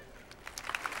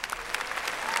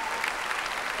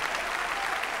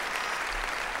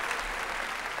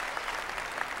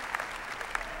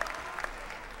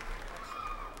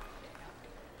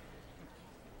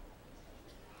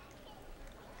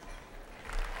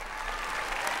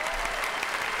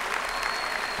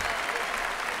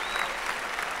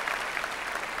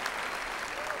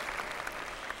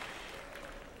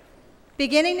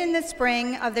 Beginning in the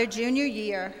spring of their junior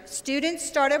year, students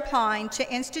start applying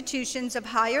to institutions of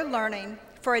higher learning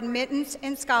for admittance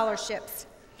and scholarships.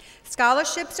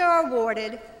 Scholarships are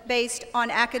awarded based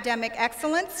on academic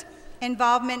excellence,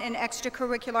 involvement in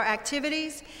extracurricular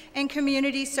activities, and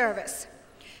community service.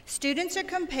 Students are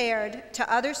compared to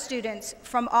other students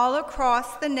from all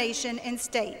across the nation and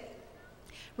state.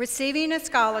 Receiving a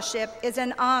scholarship is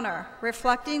an honor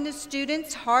reflecting the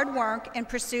students' hard work and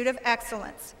pursuit of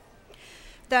excellence.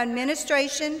 The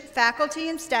administration, faculty,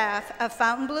 and staff of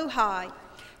Fontainebleau High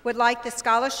would like the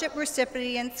scholarship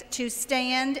recipients to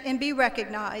stand and be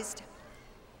recognized.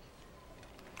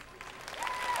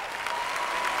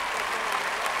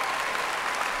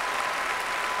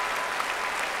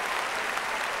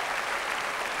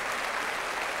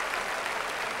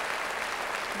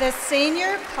 The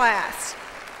senior class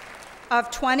of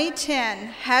 2010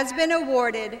 has been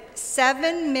awarded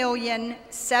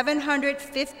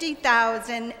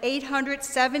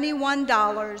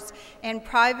 $7,750,871 in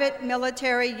private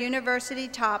military university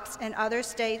tops and other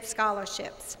state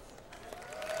scholarships.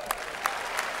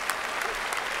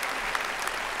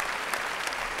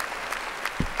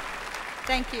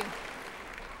 Thank you.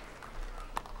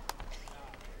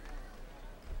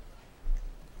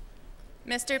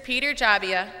 Mr. Peter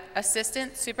Jabia,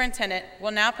 Assistant Superintendent,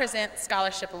 will now present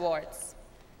scholarship awards.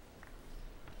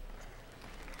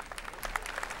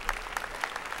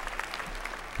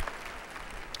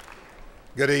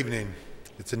 Good evening.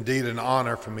 It's indeed an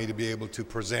honor for me to be able to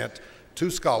present 2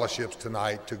 scholarships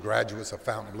tonight to graduates of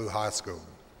Fontainebleau High School.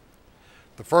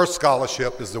 The first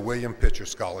scholarship is the William Pitcher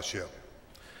Scholarship.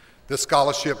 This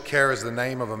scholarship carries the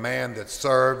name of a man that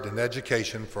served in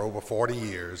education for over 40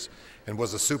 years and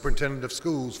was a superintendent of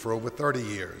schools for over 30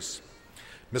 years.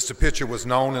 Mr. Pitcher was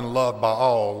known and loved by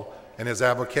all, and his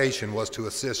avocation was to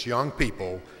assist young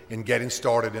people in getting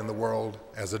started in the world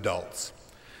as adults.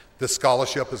 This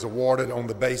scholarship is awarded on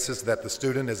the basis that the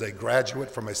student is a graduate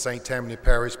from a St. Tammany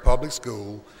Parish public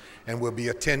school and will be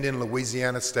attending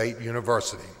Louisiana State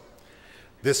University.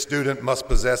 This student must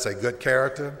possess a good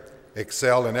character,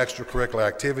 excel in extracurricular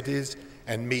activities,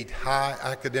 and meet high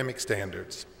academic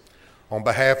standards. On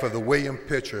behalf of the William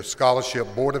Pitcher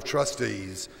Scholarship Board of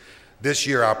Trustees, this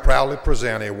year I proudly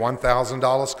present a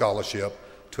 $1,000 scholarship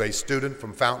to a student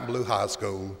from Fontainebleau High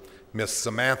School, Miss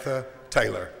Samantha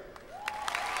Taylor.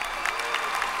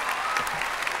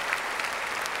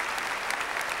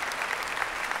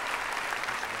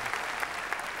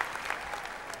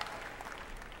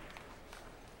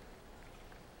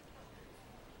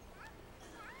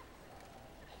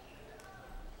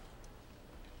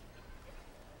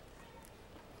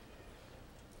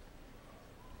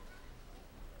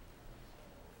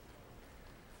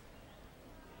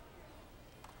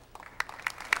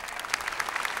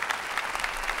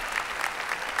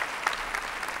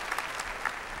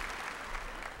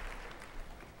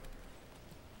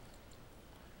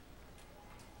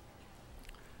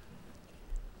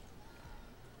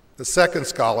 The second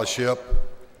scholarship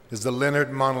is the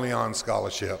Leonard Monleon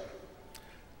Scholarship.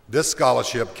 This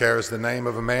scholarship carries the name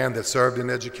of a man that served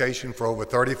in education for over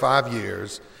 35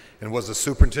 years and was the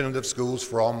superintendent of schools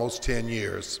for almost 10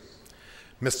 years.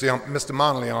 Mr.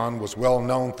 Monleon was well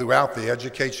known throughout the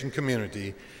education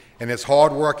community, and his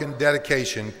hard work and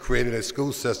dedication created a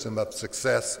school system of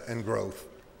success and growth.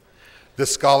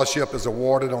 This scholarship is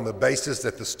awarded on the basis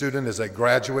that the student is a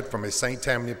graduate from a St.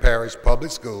 Tammany Parish public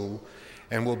school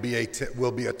and will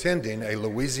be attending a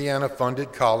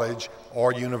Louisiana-funded college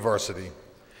or university.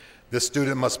 This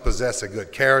student must possess a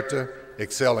good character,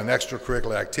 excel in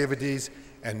extracurricular activities,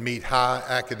 and meet high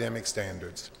academic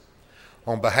standards.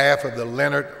 On behalf of the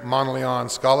Leonard Monleon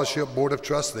Scholarship Board of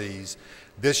Trustees,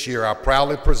 this year I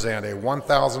proudly present a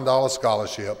 $1,000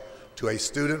 scholarship to a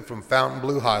student from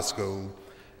Fontainebleau High School,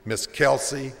 Miss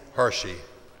Kelsey Hershey.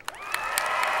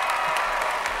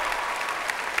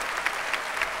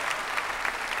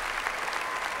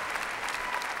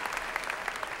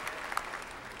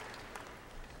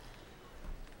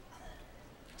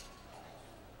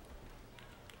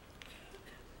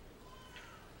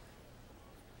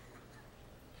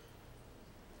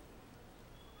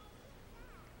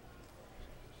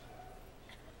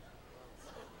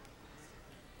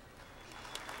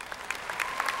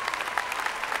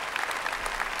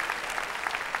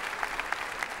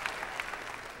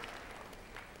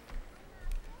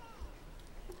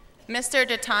 Mr.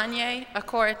 Detanye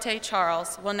Akorete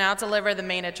Charles will now deliver the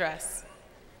main address.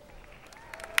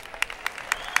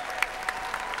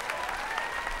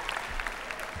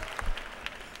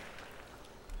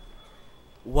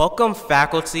 Welcome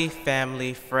faculty,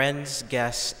 family, friends,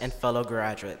 guests, and fellow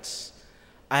graduates.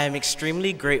 I am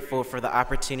extremely grateful for the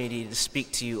opportunity to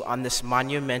speak to you on this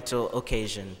monumental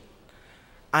occasion.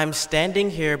 I'm standing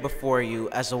here before you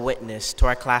as a witness to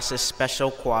our class's special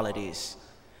qualities.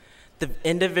 The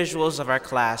individuals of our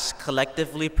class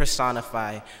collectively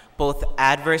personify both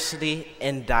adversity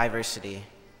and diversity.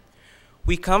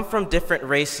 We come from different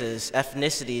races,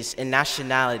 ethnicities, and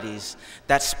nationalities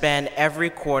that span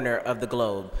every corner of the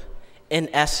globe. In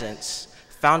essence,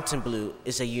 Fontainebleau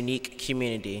is a unique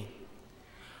community.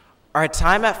 Our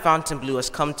time at Fontainebleau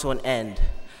has come to an end.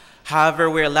 However,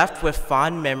 we are left with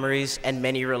fond memories and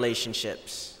many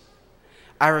relationships.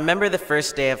 I remember the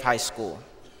first day of high school.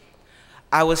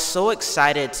 I was so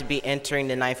excited to be entering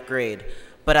the 9th grade,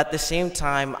 but at the same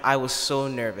time, I was so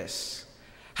nervous.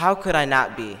 How could I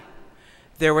not be?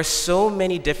 There were so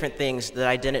many different things that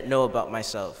I didn't know about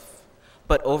myself.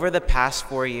 But over the past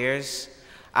 4 years,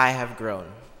 I have grown.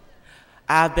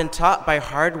 I have been taught by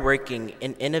hardworking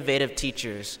and innovative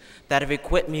teachers that have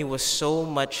equipped me with so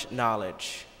much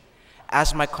knowledge.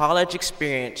 As my college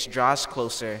experience draws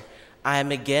closer, I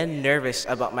am again nervous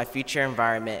about my future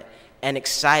environment and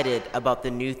excited about the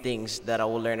new things that I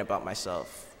will learn about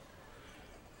myself.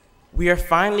 We are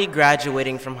finally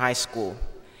graduating from high school,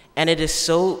 and it is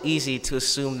so easy to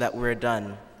assume that we're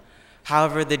done.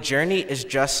 However, the journey is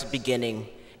just beginning,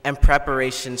 and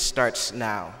preparation starts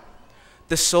now.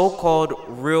 The so-called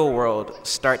real world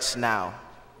starts now.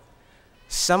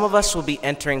 Some of us will be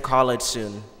entering college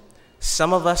soon.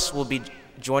 Some of us will be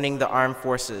joining the armed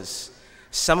forces.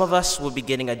 Some of us will be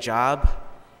getting a job,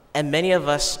 and many of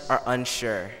us are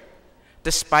unsure.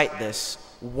 Despite this,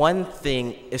 one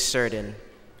thing is certain: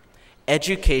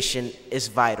 education is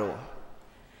vital.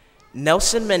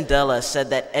 Nelson Mandela said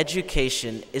that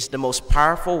education is the most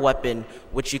powerful weapon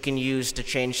which you can use to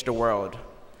change the world.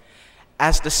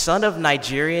 As the son of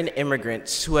Nigerian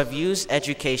immigrants who have used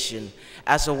education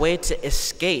as a way to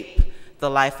escape the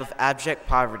life of abject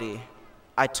poverty,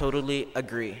 I totally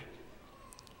agree.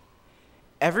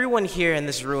 Everyone here in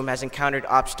this room has encountered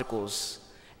obstacles,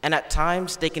 and at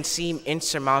times they can seem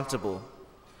insurmountable.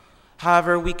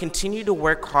 However, we continue to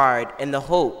work hard in the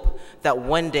hope that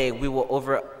one day we will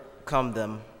overcome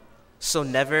them, so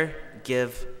never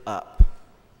give up.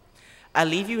 I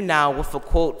leave you now with a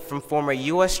quote from former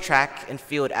U.S. track and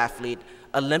field athlete,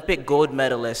 Olympic gold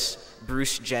medalist,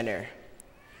 Bruce Jenner.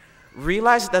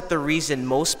 Realize that the reason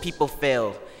most people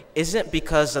fail isn't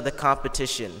because of the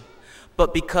competition,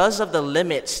 but because of the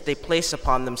limits they place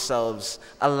upon themselves,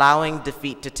 allowing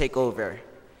defeat to take over.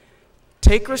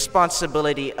 Take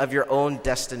responsibility of your own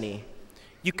destiny.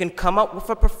 You can come up with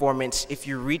a performance if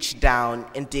you reach down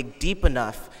and dig deep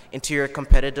enough into your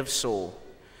competitive soul.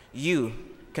 You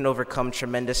can overcome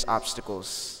tremendous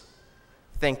obstacles.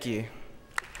 Thank you.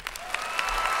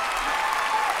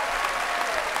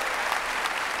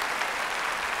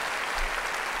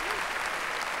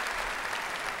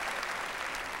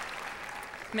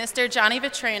 Mr. Johnny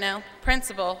Vitrano,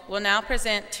 principal, will now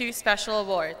present 2 special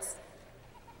awards.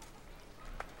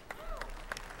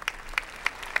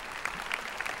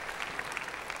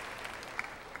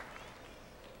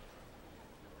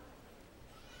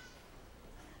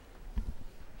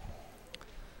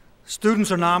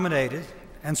 Students are nominated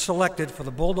and selected for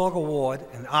the Bulldog Award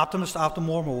and Optimist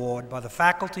Optimorum Award by the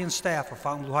faculty and staff of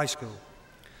Fontainebleau High School.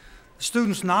 The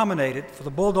students nominated for the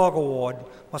Bulldog Award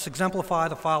must exemplify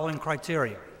the following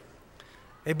criteria.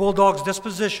 A Bulldog's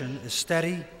disposition is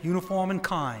steady, uniform, and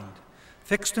kind,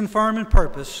 fixed and firm in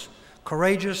purpose,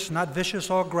 courageous, not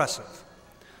vicious or aggressive.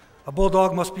 A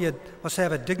Bulldog must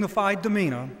have a dignified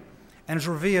demeanor and is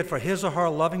revered for his or her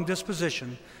loving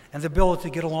disposition and the ability to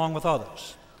get along with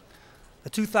others. The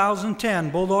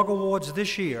 2010 Bulldog Awards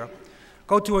this year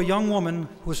go to a young woman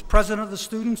who was president of the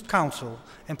Student Council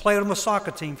and played on the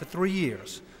soccer team for 3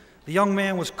 years. The young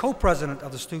man was co-president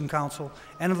of the Student Council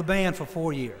and of the band for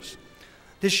 4 years.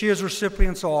 This year's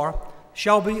recipients are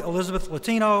Shelby Elizabeth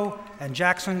Latino and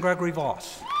Jackson Gregory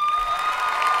Voss.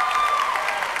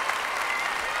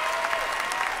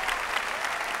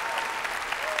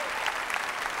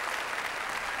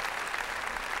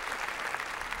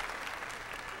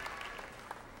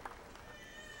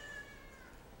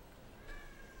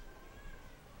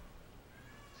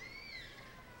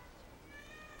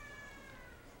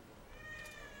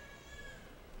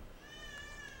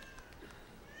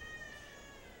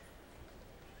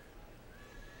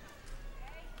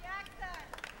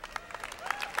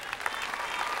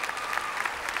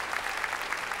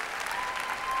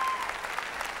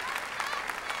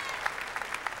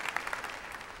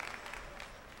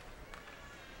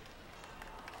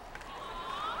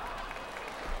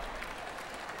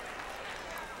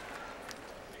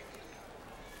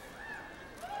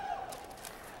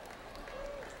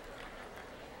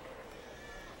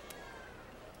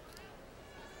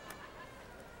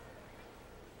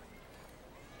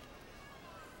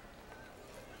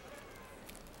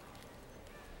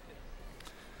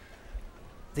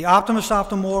 The Optimist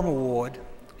Optimorum Award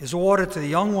is awarded to the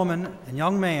young woman and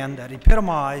young man that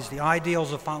epitomize the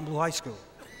ideals of Fontainebleau High School.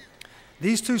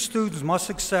 These 2 students must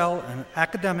excel in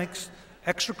academics,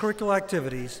 extracurricular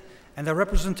activities, and their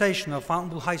representation of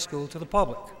Fontainebleau High School to the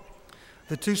public.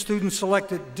 The 2 students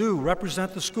selected do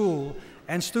represent the school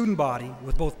and student body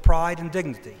with both pride and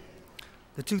dignity.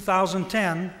 The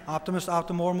 2010 Optimist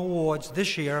Optimorum Awards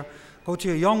this year go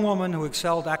to a young woman who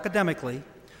excelled academically,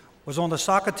 was on the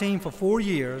soccer team for 4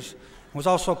 years, and was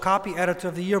also copy editor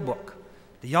of the yearbook.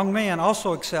 The young man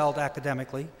also excelled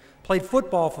academically, played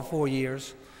football for 4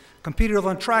 years, competed on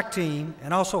the track team,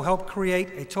 and also helped create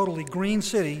a totally green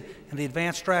city in the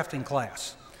advanced drafting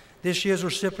class. This year's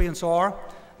recipients are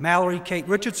Mallory Kate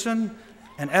Richardson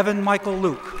and Evan Michael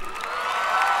Luke.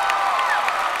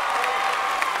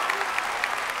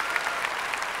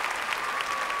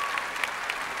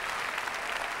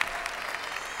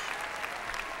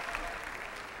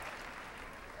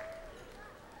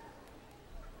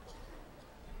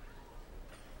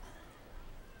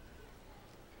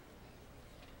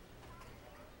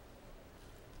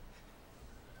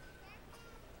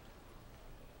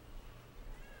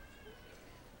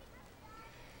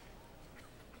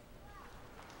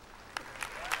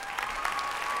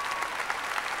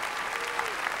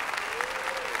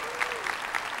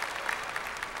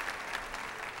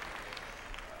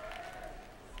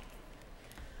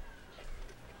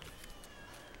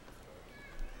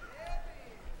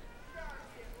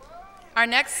 Our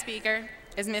next speaker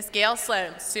is Ms. Gail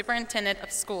Sloan, Superintendent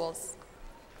of Schools.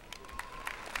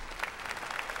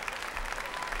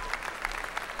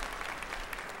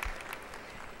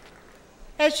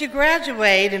 As you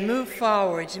graduate and move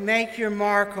forward to make your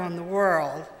mark on the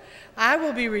world, I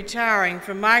will be retiring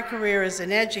from my career as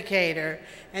an educator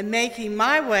and making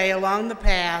my way along the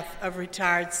path of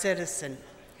retired citizen.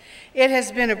 It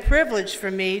has been a privilege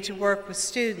for me to work with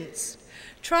students,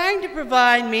 trying to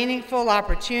provide meaningful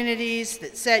opportunities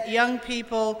that set young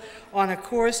people on a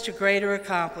course to greater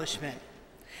accomplishment.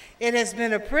 It has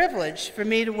been a privilege for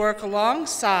me to work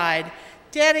alongside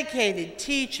dedicated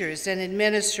teachers and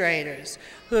administrators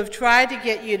who have tried to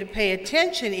get you to pay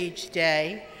attention each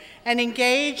day and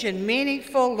engage in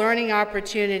meaningful learning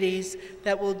opportunities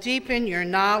that will deepen your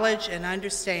knowledge and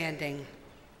understanding.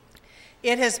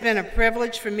 It has been a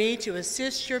privilege for me to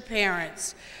assist your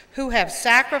parents who have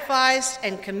sacrificed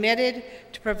and committed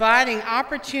to providing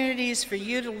opportunities for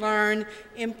you to learn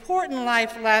important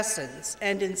life lessons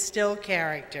and instill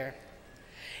character.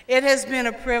 It has been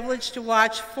a privilege to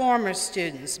watch former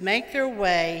students make their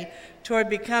way toward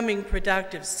becoming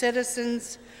productive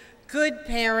citizens, good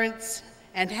parents,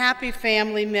 and happy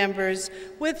family members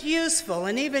with useful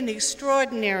and even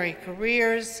extraordinary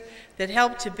careers that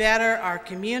help to better our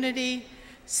community,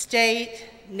 state,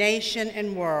 nation,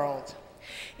 and world.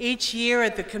 Each year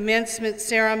at the commencement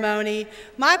ceremony,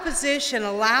 my position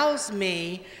allows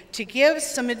me to give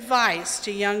some advice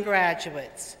to young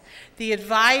graduates. The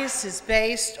advice is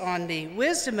based on the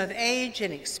wisdom of age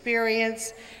and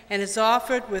experience and is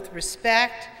offered with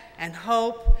respect and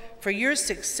hope for your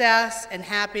success and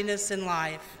happiness in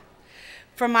life.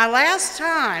 For my last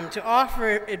time to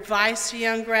offer advice to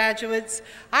young graduates,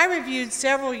 I reviewed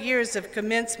several years of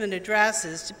commencement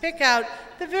addresses to pick out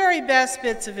the very best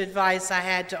bits of advice I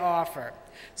had to offer.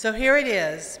 So here it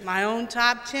is, my own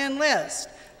top 10 list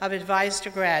of advice to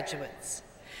graduates.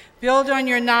 Build on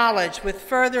your knowledge with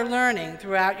further learning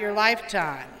throughout your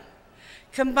lifetime.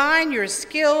 Combine your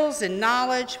skills and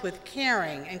knowledge with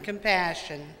caring and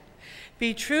compassion.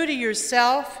 Be true to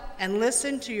yourself and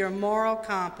listen to your moral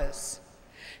compass.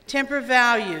 Temper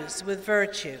values with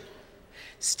virtue.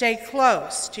 Stay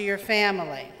close to your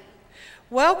family.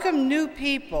 Welcome new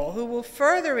people who will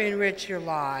further enrich your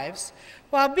lives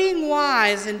while being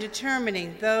wise in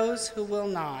determining those who will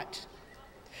not.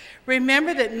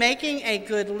 Remember that making a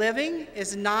good living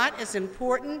is not as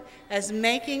important as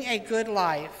making a good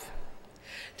life.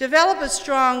 Develop a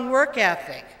strong work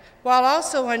ethic while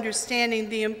also understanding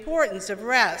the importance of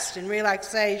rest and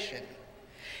relaxation.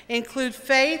 Include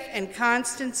faith and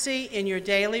constancy in your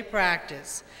daily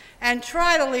practice, and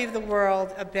try to leave the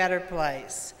world a better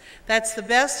place. That's the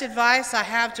best advice I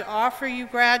have to offer you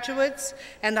graduates,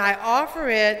 and I offer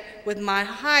it with my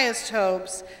highest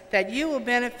hopes that you will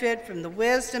benefit from the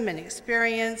wisdom and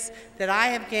experience that I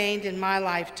have gained in my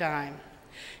lifetime.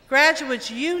 Graduates,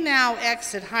 you now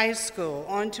exit high school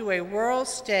onto a world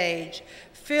stage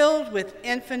filled with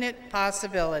infinite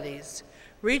possibilities.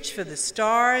 Reach for the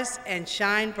stars and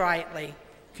shine brightly.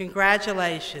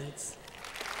 Congratulations.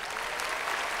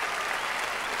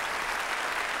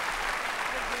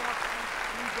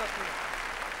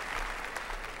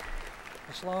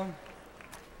 Ms. Sloan,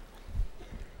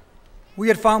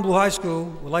 we at Fontainebleau High School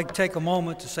would like to take a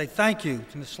moment to say thank you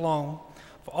to Ms. Sloan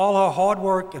for all her hard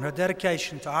work and her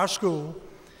dedication to our school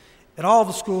and all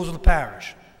the schools of the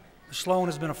parish. Ms. Sloan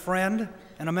has been a friend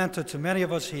and a mentor to many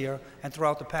of us here and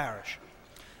throughout the parish.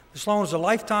 Ms. Sloan is a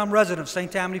lifetime resident of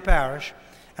St. Tammany Parish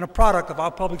and a product of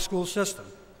our public school system.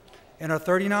 In her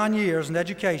 39 years in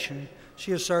education,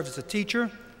 she has served as a teacher,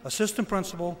 assistant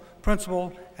principal,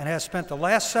 and has spent the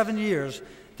last 7 years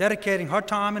dedicating her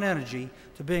time and energy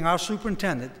to being our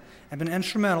superintendent and been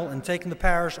instrumental in taking the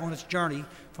parish on its journey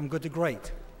from good to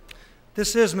great.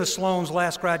 This is Ms. Sloan's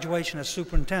last graduation as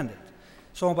superintendent.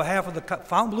 So on behalf of the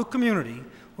Fontainebleau community,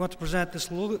 we want to present this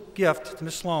little gift to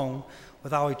Ms. Sloan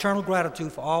with our eternal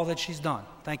gratitude for all that she's done.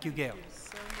 Thank you, Gail.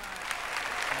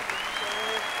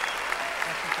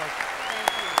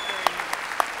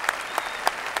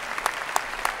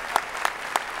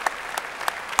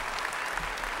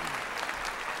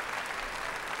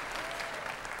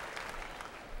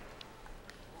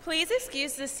 Please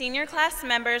excuse the senior class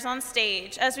members on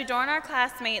stage as we join our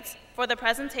classmates for the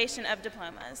presentation of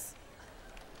diplomas.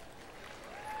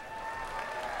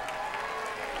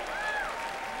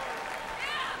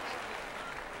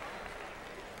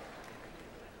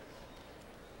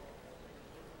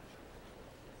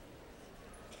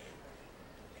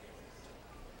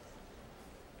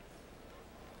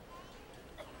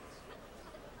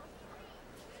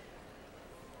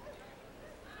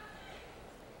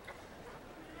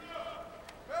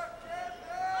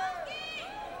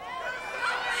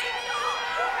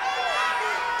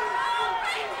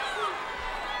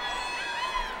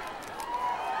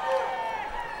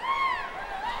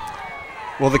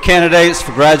 Will the candidates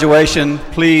for graduation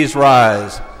please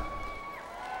rise?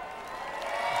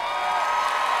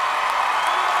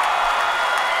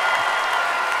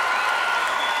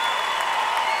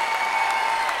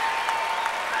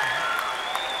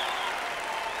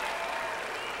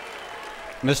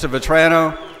 Mr.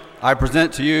 Vetrano, I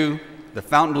present to you the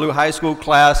Fontainebleau High School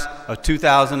class of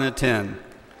 2010.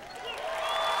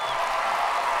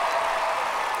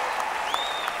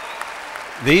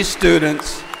 These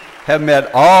students have met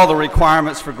all the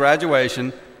requirements for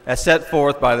graduation as set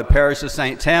forth by the Parish of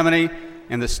St. Tammany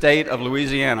in the state of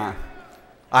Louisiana.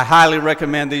 I highly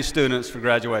recommend these students for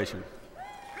graduation.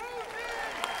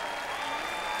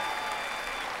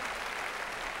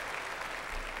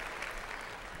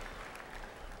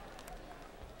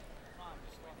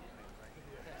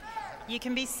 You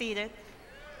can be seated.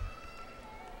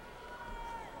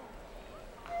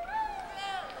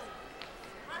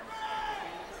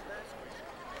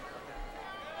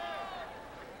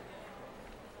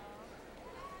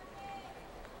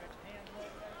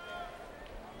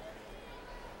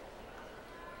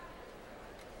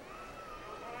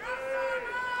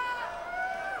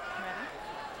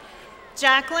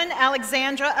 Jacqueline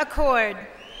Alexandra Accord.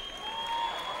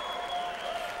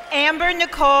 Amber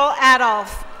Nicole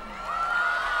Adolph.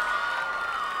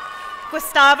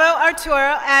 Gustavo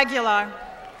Arturo Aguilar.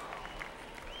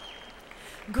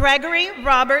 Gregory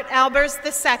Robert Albers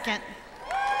II.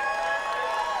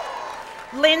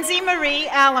 Lindsay Marie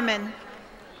Alleman.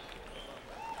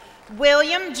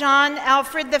 William John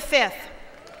Alfred V.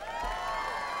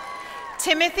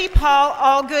 Timothy Paul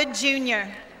Allgood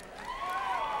Jr.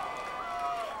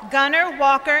 Gunnar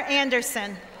Walker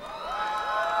Anderson.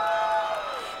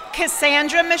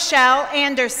 Cassandra Michelle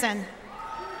Anderson.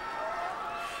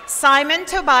 Simon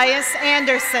Tobias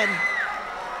Anderson.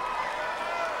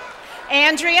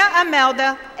 Andrea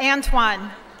Amelda Antoine.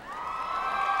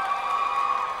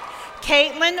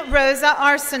 Caitlin Rosa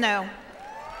Arsenault.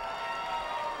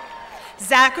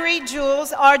 Zachary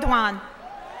Jules Ardoin.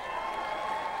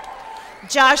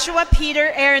 Joshua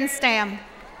Peter Arenstam.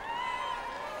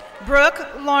 Brooke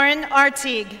Lauren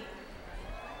Artigue.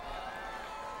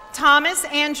 Thomas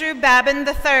Andrew Babin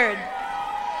III.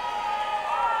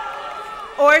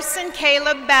 Orson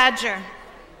Caleb Badger.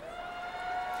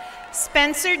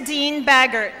 Spencer Dean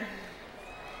Baggart.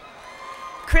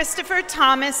 Christopher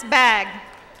Thomas Bagg.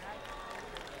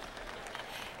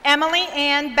 Emily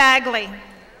Ann Bagley.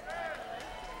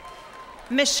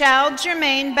 Michelle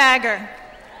Germaine Bagger.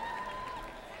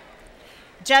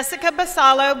 Jessica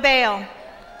Basalo Bale.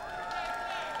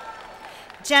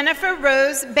 Jennifer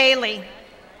Rose Bailey.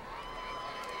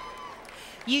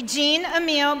 Eugene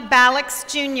Emile Ballix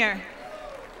Jr.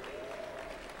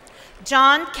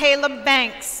 John Caleb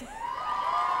Banks.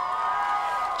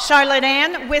 Charlotte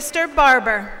Ann Wister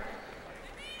Barber.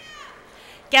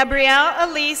 Gabrielle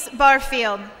Elise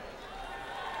Barfield.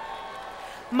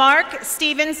 Mark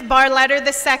Stevens Barletter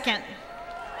II.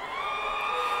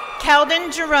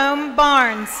 Keldon Jerome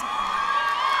Barnes.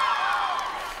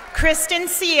 Kristen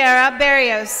Sierra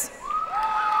Barrios.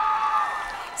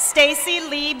 Stacy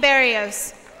Lee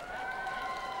Barrios.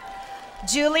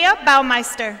 Julia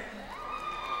Baumeister.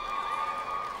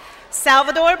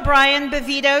 Salvador Brian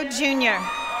Bevito Jr.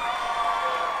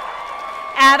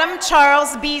 Adam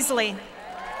Charles Beasley.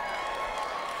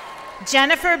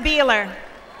 Jennifer Beeler.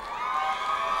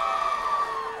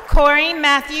 Corey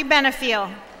Matthew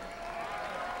Benefiel.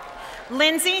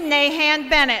 Lindsay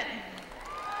Nahan Bennett.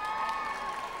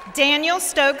 Daniel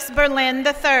Stokes Berlin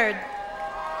III.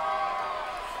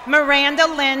 Miranda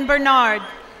Lynn Bernard.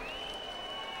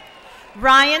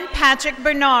 Ryan Patrick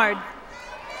Bernard.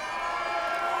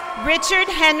 Richard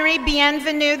Henry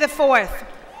Bienvenu IV.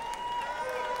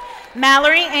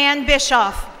 Mallory Ann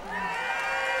Bischoff.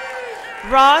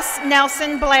 Ross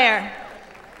Nelson Blair.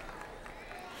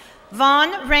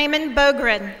 Vaughn Raymond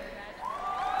Bogren.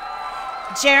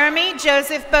 Jeremy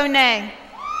Joseph Bonet.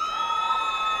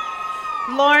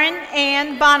 Lauren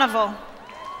Ann Bonneville.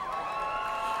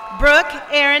 Brooke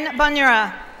Aaron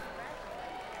Bonura.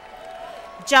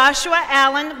 Joshua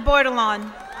Allen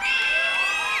Bordelon.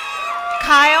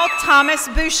 Kyle Thomas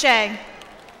Boucher.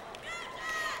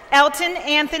 Elton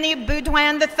Anthony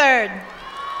Boudouin III.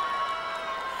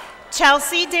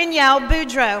 Chelsea Danielle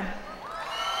Boudreau.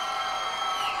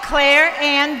 Claire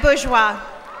Ann Bourgeois.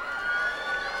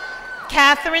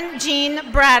 Catherine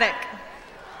Jean Braddock.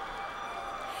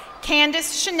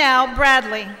 Candace Chanel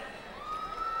Bradley.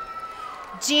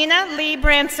 Gina Lee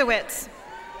Bransowitz.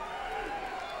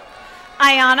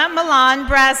 Ayana Milan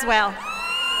Braswell.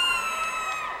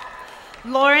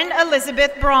 Lauren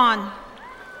Elizabeth Braun.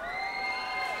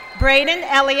 Braden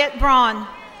Elliott Braun.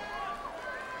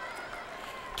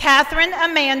 Catherine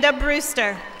Amanda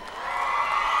Brewster.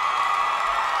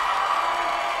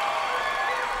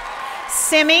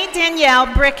 Simi Danielle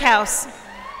Brickhouse.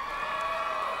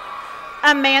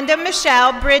 Amanda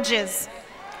Michelle Bridges.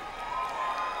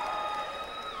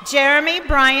 Jeremy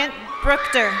Bryant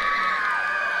Brookter.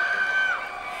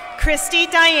 Christy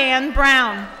Diane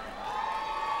Brown.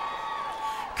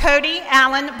 Cody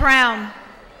Allen Brown.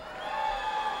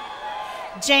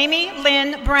 Jamie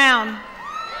Lynn Brown.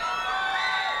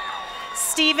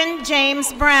 Stephen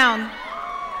James Brown.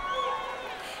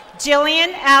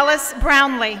 Jillian Alice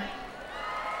Brownlee.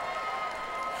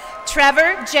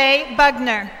 Trevor J.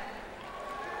 Bugner.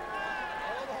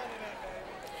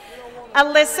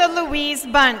 Alyssa Louise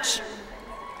Bunch.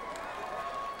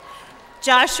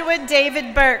 Joshua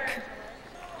David Burke.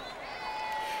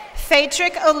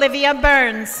 Fatrick Olivia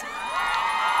Burns.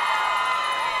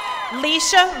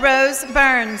 Leisha Rose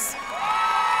Burns.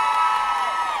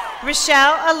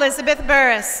 Rochelle Elizabeth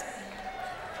Burris.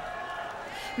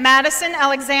 Madison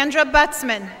Alexandra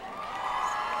Butzman.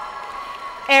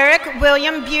 Eric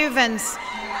William Buvens.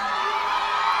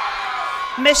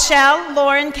 Michelle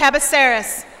Lauren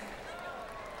Cabaceres.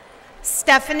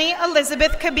 Stephanie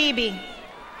Elizabeth Kabibi.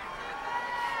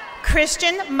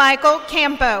 Christian Michael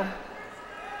Campo.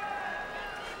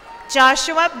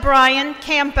 Joshua Brian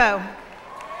Campo.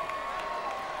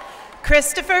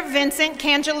 Christopher Vincent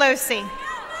Cangelosi.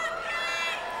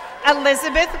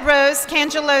 Elizabeth Rose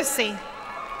Cangelosi.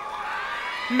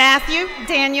 Matthew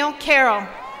Daniel Carroll.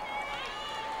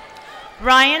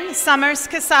 Ryan Summers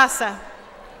Casasa.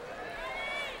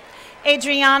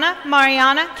 Adriana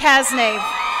Mariana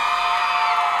Kasnave.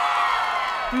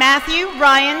 Matthew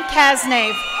Ryan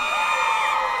Kasnave.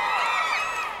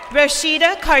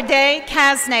 Rashida Carday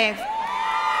Kasnave.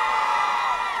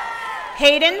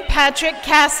 Hayden Patrick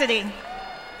Cassidy.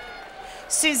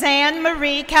 Suzanne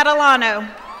Marie Catalano.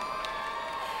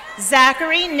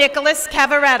 Zachary Nicholas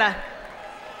Cavaretta.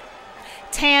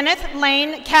 Tanith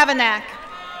Lane Kavanack.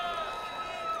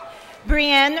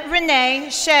 Brienne Renee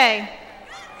Shea.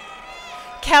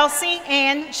 Kelsey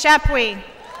Ann Chapuis.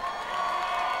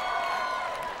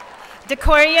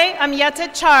 Decorie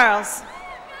Amieta Charles.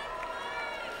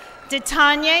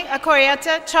 Detanye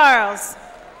Akorieta Charles.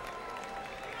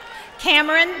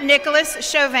 Cameron Nicholas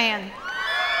Chauvin.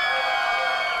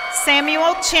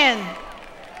 Samuel Chin.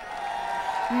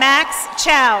 Max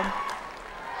Chow.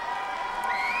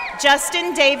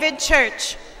 Justin David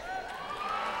Church.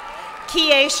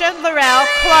 Keisha Laurel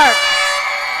Clark.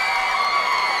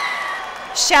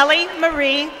 Shelley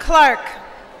Marie Clark.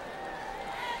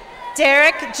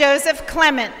 Derek Joseph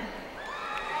Clement.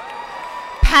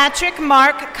 Patrick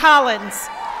Mark Collins.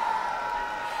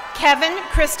 Kevin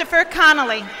Christopher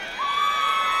Connolly.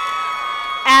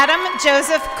 Adam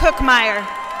Joseph Cookmeyer.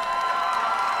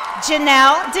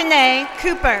 Janelle Danae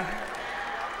Cooper.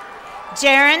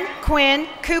 Jaron Quinn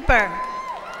Cooper.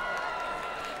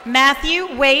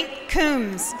 Matthew Waite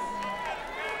Coombs.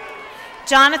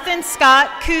 Jonathan Scott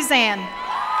Kuzan.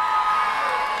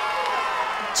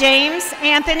 James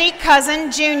Anthony Cousin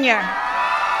Jr.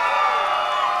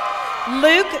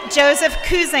 Luke Joseph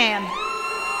Kuzan.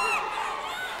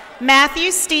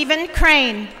 Matthew Stephen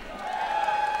Crane.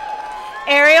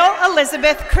 Ariel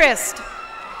Elizabeth Christ.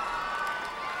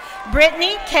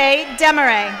 Brittany K.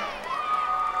 Demaray.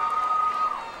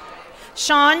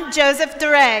 Sean Joseph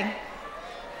DeRay.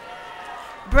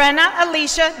 Brenna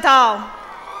Alicia Dahl.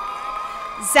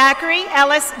 Zachary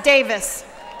Ellis Davis.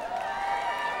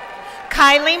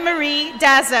 Kylie Marie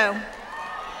Dazzo.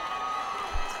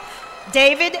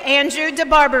 David Andrew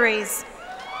DeBarbaries.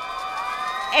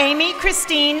 Amy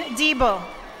Christine Diebel.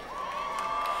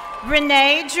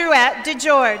 Renee Druette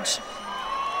DeGeorge.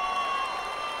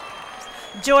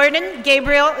 Jordan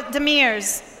Gabriel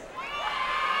Demirs.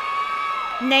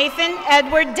 Nathan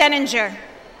Edward Denninger.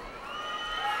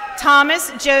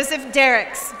 Thomas Joseph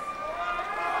Derricks.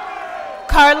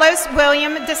 Carlos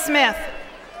William DeSmith.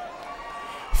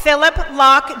 Philip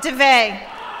Locke DeVay.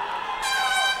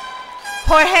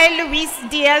 Jorge Luis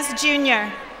Diaz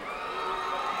Jr.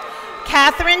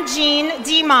 Catherine Jean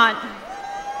Demont.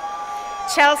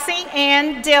 Chelsea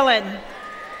Ann Dillon.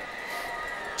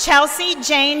 Chelsea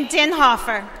Jane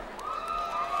Dinhofer.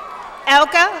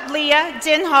 Elka Leah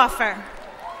Dinhofer.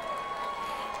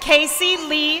 Casey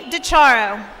Lee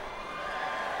DeCharo.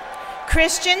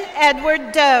 Christian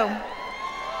Edward Doe.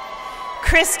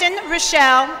 Kristen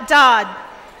Rochelle Dodd.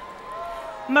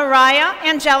 Mariah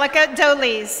Angelica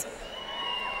Dolees.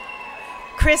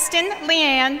 Kristen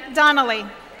Leanne Donnelly.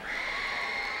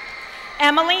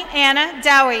 Emily Anna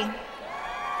Dowie.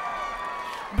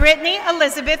 Brittany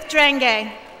Elizabeth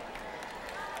Drenge.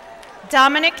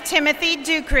 Dominic Timothy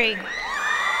Ducree.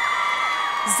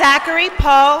 Zachary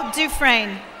Paul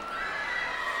Dufresne.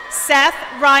 Seth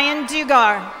Ryan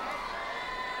Dugar.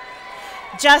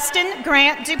 Justin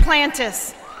Grant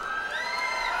Duplantis.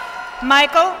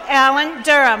 Michael Allen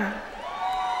Durham.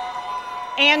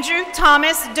 Andrew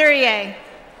Thomas Duryea.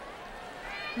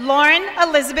 Lauren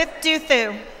Elizabeth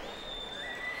Duthu.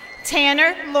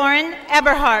 Tanner Lauren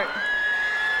Eberhardt.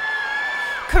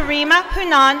 Karima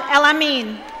Hunan El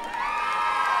Amin.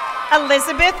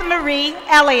 Elizabeth Marie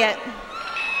Elliott.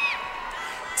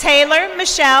 Taylor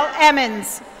Michelle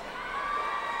Emmons.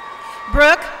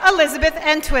 Brooke Elizabeth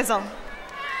Entwistle.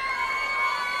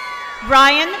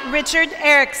 Ryan Richard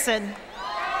Erickson.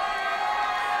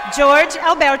 George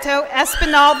Alberto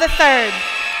Espinal III.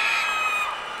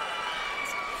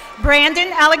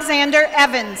 Brandon Alexander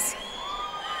Evans.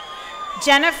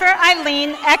 Jennifer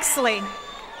Eileen Exley.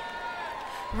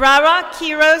 Rara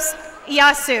Kiros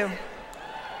Iasu.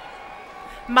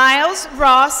 Miles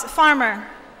Ross Farmer.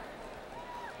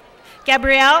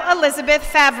 Gabrielle Elizabeth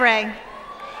Favre.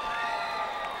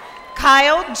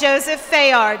 Kyle Joseph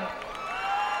Fayard.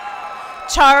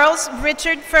 Charles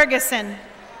Richard Ferguson.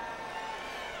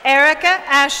 Erica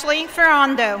Ashley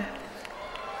Ferrando.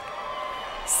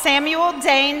 Samuel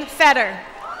Dane Fetter.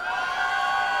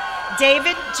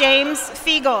 David James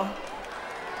Fiegel.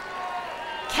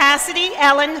 Cassidy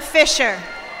Ellen Fisher.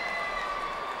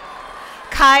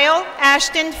 Kyle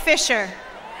Ashton Fisher.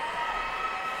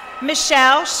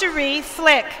 Michelle Cherie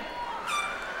Flick.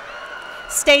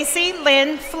 Stacy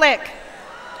Lynn Flick.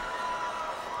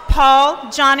 Paul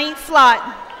Johnny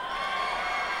Flott.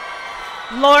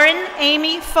 Lauren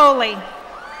Amy Foley.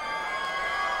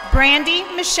 Brandy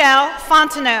Michelle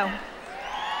Fontenot.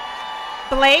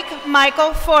 Blake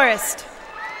Michael Forrest.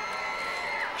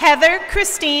 Heather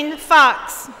Christine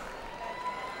Fox.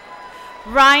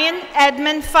 Ryan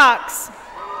Edmund Fox.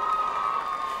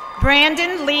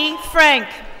 Brandon Lee Frank.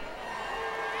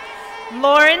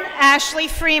 Lauren Ashley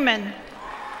Freeman.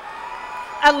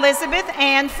 Elizabeth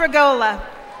Ann Fragola.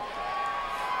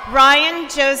 Ryan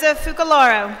Joseph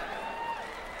Fucaloro.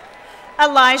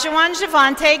 Elijahwan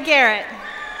Javante Garrett.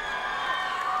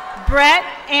 Brett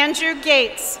Andrew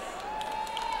Gates.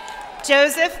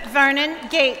 Joseph Vernon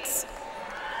Gates.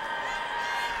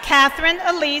 Catherine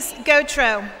Elise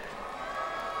Gautreau.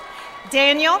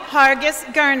 Daniel Hargis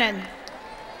Gernon.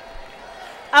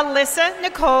 Alyssa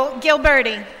Nicole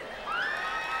Gilberti.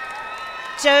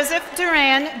 Joseph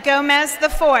Duran Gomez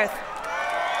IV.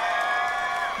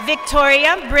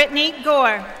 Victoria Brittany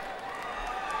Gore.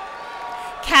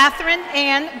 Catherine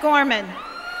Ann Gorman.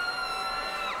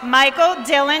 Michael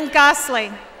Dylan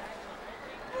Gosley.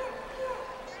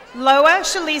 Loa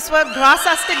Shaliswa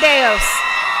Grasas de Deos.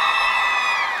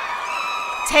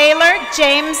 Taylor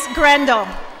James Grendel.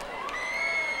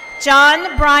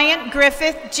 John Bryant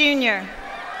Griffith Jr.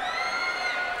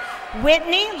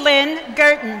 Whitney Lynn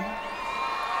Girton.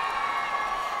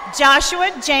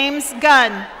 Joshua James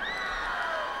Gunn.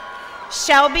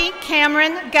 Shelby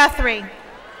Cameron Guthrie.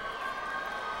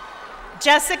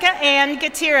 Jessica Ann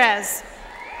Gutierrez.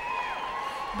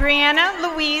 Brianna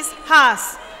Louise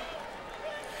Haas.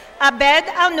 Abed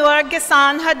Alnur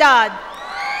Ghassan Haddad.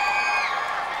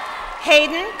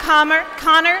 Hayden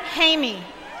Connor Hamey.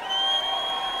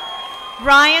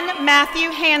 Ryan Matthew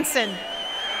Hansen.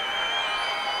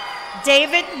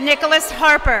 David Nicholas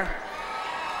Harper.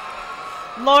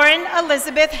 Lauren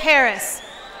Elizabeth Harris.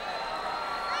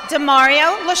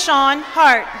 Demario LaShawn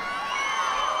Hart.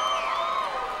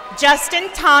 Justin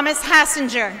Thomas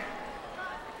Hassinger.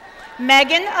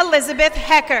 Megan Elizabeth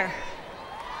Hecker.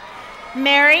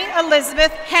 Mary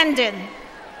Elizabeth Hendon.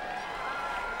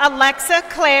 Alexa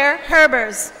Claire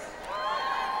Herbers.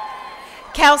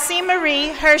 Kelsey Marie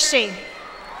Hershey.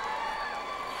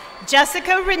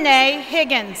 Jessica Renee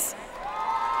Higgins.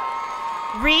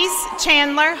 Reese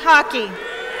Chandler Hockey.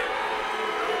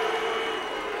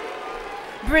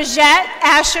 Bridgette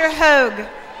Asher Hogue.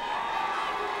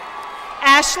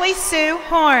 Ashley Sue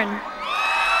Horn.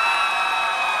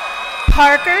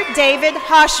 Parker David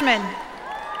Hoshman.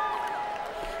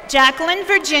 Jacqueline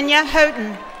Virginia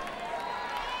Houghton.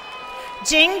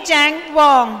 Jing Jiang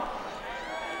Wong.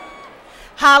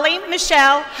 Holly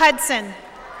Michelle Hudson.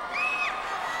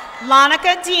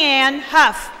 Lonica Deanne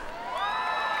Huff.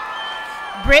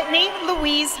 Brittany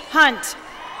Louise Hunt.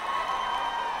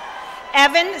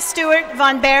 Evan Stewart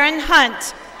Von Baron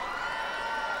Hunt.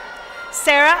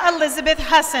 Sarah Elizabeth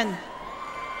Husson.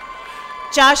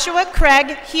 Joshua Craig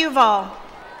Huval.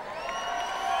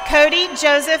 Cody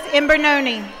Joseph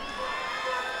Imbernoni.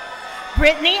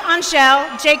 Brittany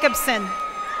Angel Jacobson.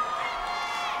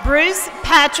 Bruce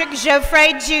Patrick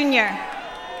Geoffrey Jr.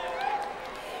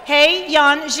 Hei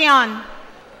Yan Jian.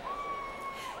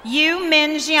 Yu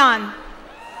Min Jian.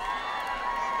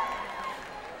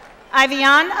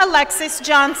 Ivian Alexis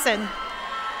Johnson.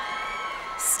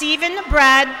 Stephen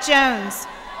Brad Jones.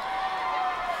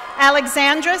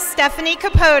 Alexandra Stephanie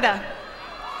Capote.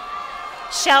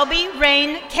 Shelby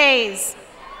Rain Kays.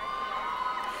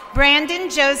 Brandon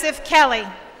Joseph Kelly.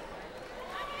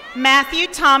 Matthew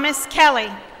Thomas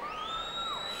Kelly.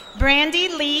 Brandy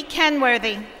Lee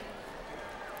Kenworthy.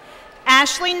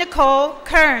 Ashley Nicole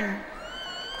Kern.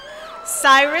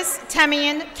 Cyrus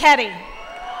Temian Ketty.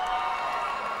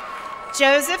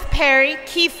 Joseph Perry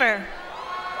Kiefer.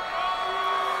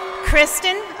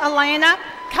 Kristen Elena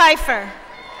Kiefer.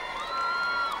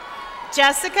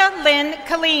 Jessica Lynn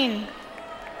Colleen.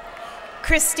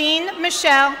 Christine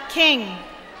Michelle King.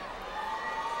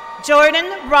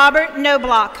 Jordan Robert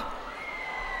Noblock.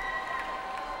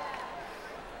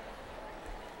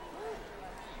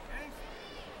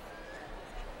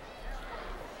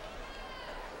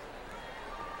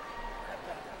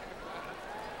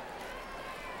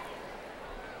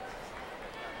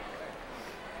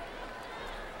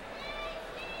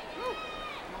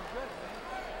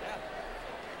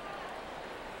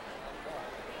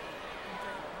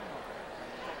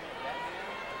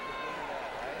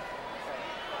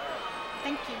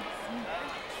 Thank you.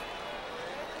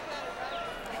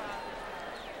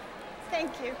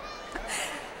 Thank you.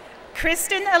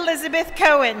 Kristen Elizabeth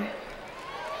Cohen.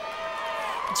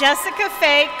 Jessica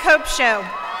Faye Copeshow.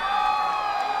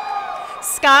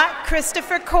 Scott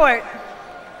Christopher Court.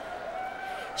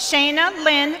 Shayna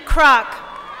Lynn Kroc.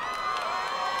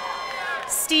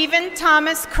 Stephen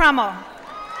Thomas Crummell.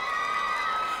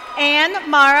 Anne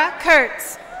Mara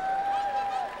Kurtz.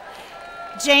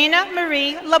 Jana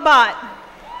Marie Labat.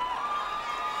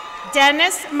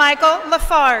 Dennis Michael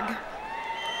Lafargue.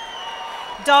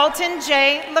 Dalton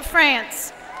J.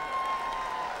 LaFrance.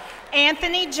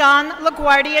 Anthony John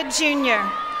LaGuardia Jr.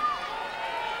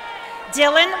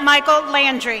 Dylan Michael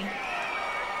Landry.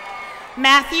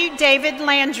 Matthew David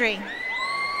Landry.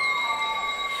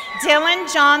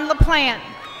 Dylan John LaPlante.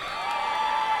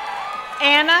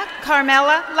 Anna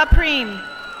Carmela LaPrime.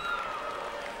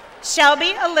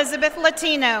 Shelby Elizabeth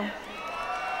Latino.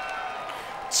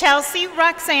 Chelsea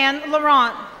Roxanne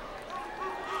Laurent.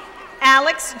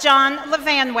 Alex John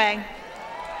Levanway.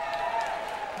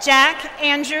 Jack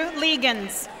Andrew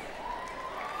Legans.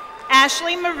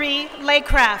 Ashley Marie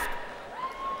Laycraft.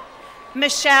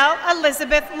 Michelle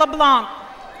Elizabeth LeBlanc.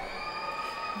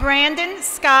 Brandon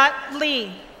Scott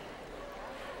Lee.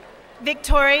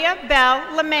 Victoria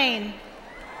Bell Lemaine.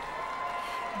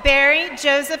 Barry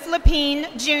Joseph Lapine,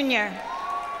 Jr.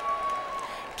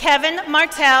 Kevin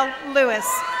Martell Lewis.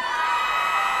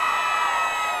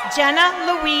 Jenna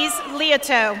Louise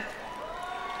Leoto.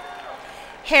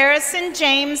 Harrison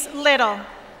James Little.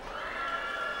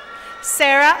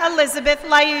 Sarah Elizabeth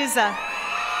Liuza.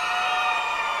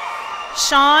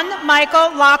 Sean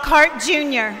Michael Lockhart,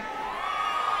 Jr.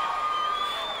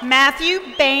 Matthew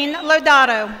Bain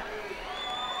Lodato.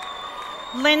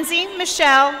 Lindsay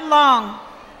Michelle Long.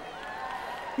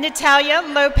 Natalia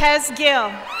Lopez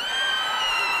Gill.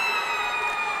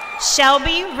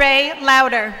 Shelby Ray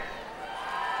Louder.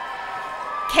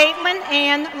 Caitlin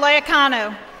Ann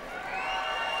Loyacano.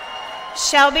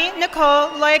 Shelby Nicole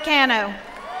Loyacano.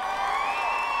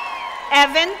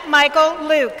 Evan Michael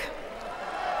Luke.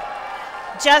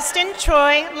 Justin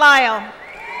Troy Lyle.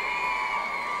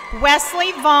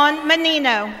 Wesley Vaughn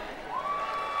Menino.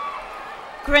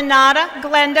 Granada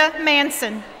Glenda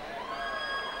Manson.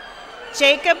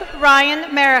 Jacob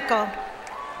Ryan Miracle.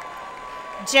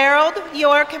 Gerald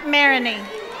York Maroney.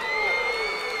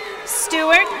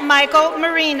 Stuart Michael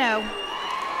Marino.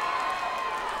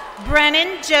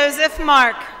 Brennan Joseph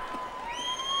Mark.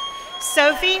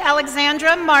 Sophie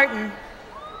Alexandra Martin.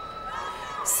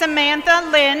 Samantha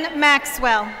Lynn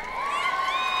Maxwell.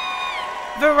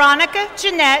 Veronica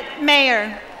Jeanette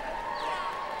Mayer.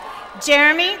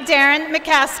 Jeremy Darren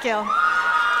McCaskill.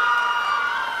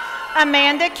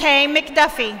 Amanda K.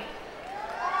 McDuffie.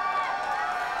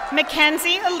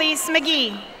 Mackenzie Elise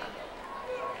McGee.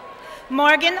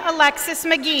 Morgan Alexis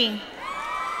McGee.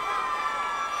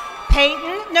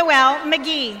 Peyton Noel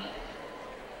McGee.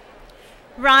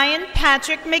 Ryan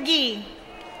Patrick McGee.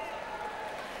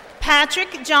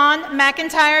 Patrick John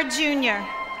McIntyre Jr.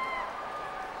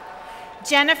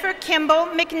 Jennifer Kimball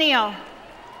McNeil.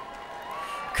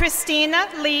 Christina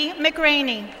Lee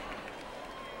McRaney.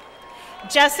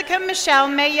 Jessica Michelle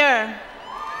Mayer.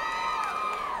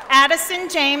 Addison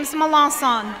James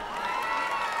Melanson.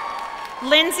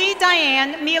 Lindsay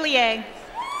Diane Melier.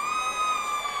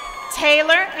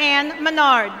 Taylor Ann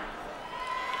Menard.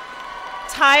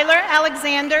 Tyler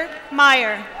Alexander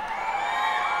Meyer.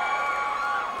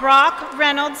 Brock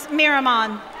Reynolds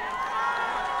Miramon.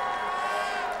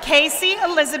 Casey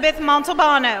Elizabeth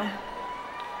Montalbano.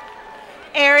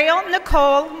 Ariel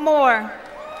Nicole Moore.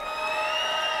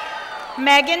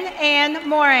 Megan Ann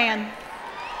Moran.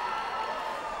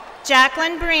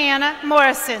 Jacqueline Brianna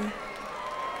Morrison.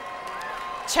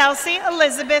 Chelsea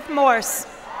Elizabeth Morse.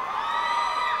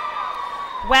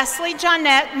 Wesley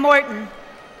Johnette Morton.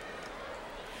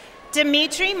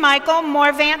 Dimitri Michael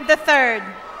Morvant III.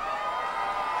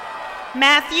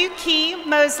 Matthew Key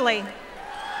Mosley.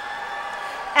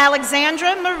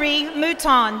 Alexandra Marie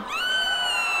Mouton.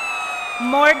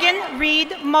 Morgan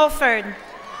Reed Mulford.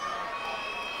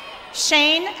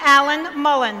 Shane Allen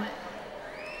Mullen.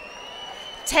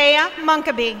 Taya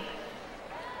Munkaby.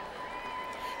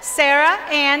 Sarah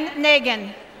Ann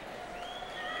Nagan.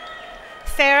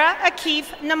 Farah Akif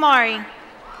Namari.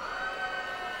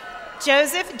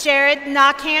 Joseph Jared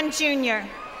Nakhan Jr.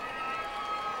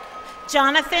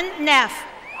 Jonathan Neff.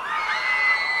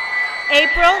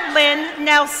 April Lynn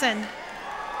Nelson.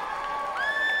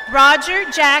 Roger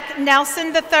Jack Nelson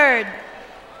III.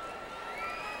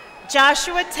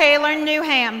 Joshua Taylor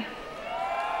Newham.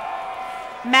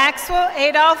 Maxwell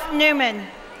Adolph Newman.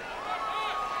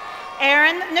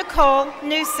 Erin Nicole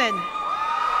Newson.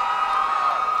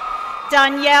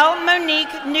 Danielle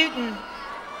Monique Newton.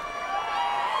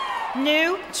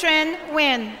 New Trin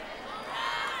Nguyen.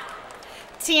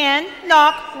 Tien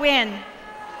Ngoc Nguyen.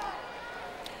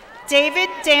 David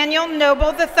Daniel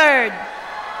Noble III.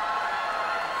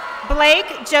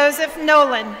 Blake Joseph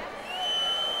Nolan.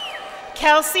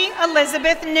 Kelsey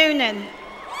Elizabeth Noonan.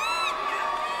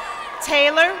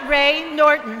 Taylor Ray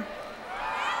Norton.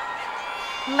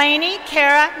 Lainey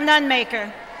Kara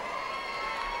Nunmaker.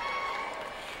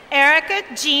 Erica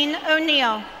Jean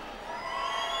O'Neill.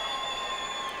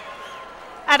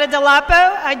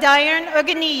 Adedolapo Idayan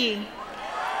Oganiyi.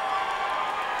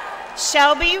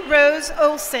 Shelby Rose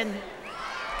Olson.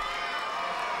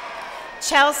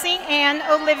 Chelsea Ann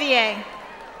Olivier.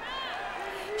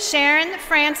 Sharon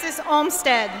Frances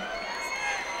Olmsted.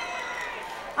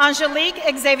 Angelique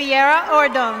Xaviera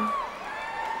Ordon.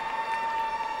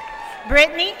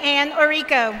 Brittany Ann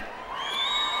Orico.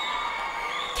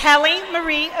 Kelly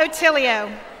Marie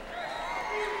Otilio.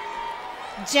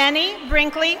 Jenny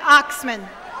Brinkley Oxman.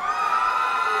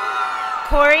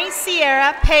 Corey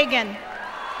Sierra Pagan.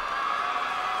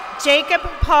 Jacob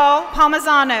Paul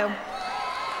Palmazano.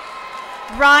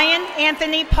 Ryan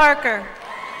Anthony Parker.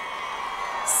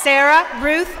 Sarah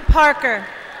Ruth Parker.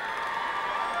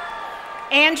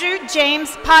 Andrew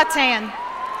James Patan.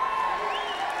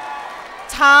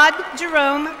 Todd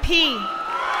Jerome P.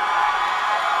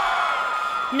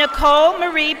 Nicole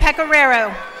Marie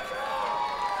Pecoraro.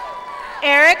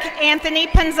 Eric Anthony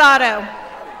Panzato.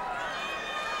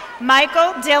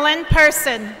 Michael Dylan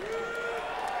Person.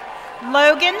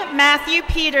 Logan Matthew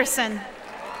Peterson.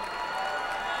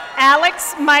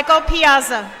 Alex Michael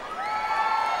Piazza.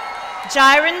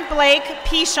 Jiren Blake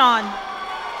Pichon.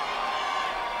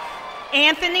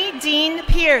 Anthony Dean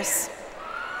Pierce.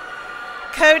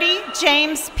 Cody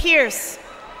James Pierce.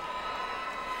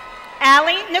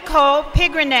 Allie Nicole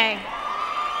Pigrenay.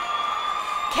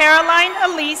 Caroline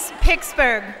Elise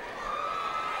Pittsburgh.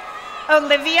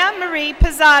 Olivia Marie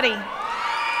Pizzotti.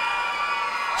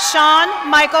 Sean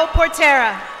Michael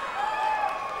Portera.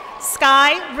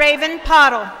 Sky Raven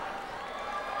Pottle.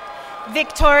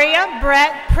 Victoria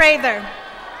Brett Prather.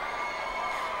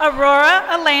 Aurora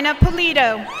Elena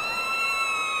Pulido.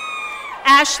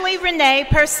 Ashley Renee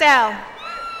Purcell.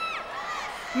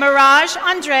 Mirage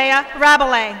Andrea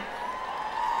Rabelais.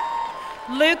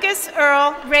 Lucas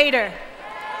Earl Rader.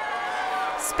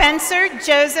 Spencer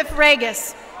Joseph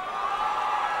Regis.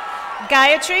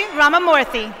 Gayatri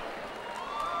Ramamurthy.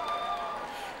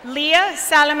 Leah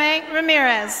Salome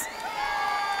Ramirez.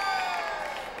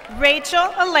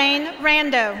 Rachel Elaine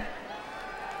Rando.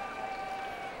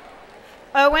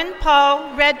 Owen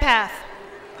Paul Redpath.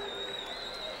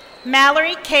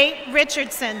 Mallory Kate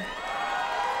Richardson.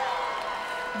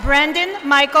 Brendan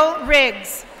Michael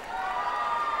Riggs.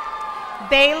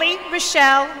 Bailey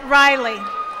Rochelle Riley.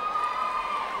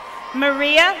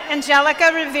 Maria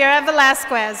Angelica Rivera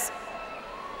Velasquez.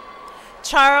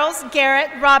 Charles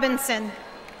Garrett Robinson.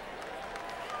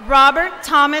 Robert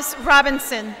Thomas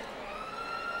Robinson.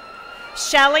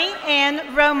 Shelley Ann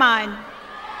Romine.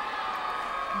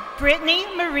 Brittany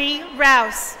Marie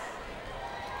Rouse.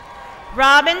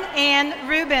 Robin Ann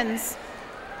Rubens.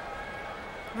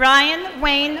 Ryan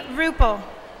Wayne Rupel.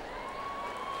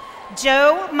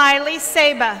 Joe Miley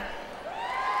Saba.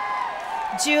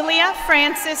 Julia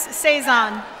Francis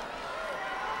Cezanne.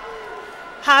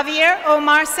 Javier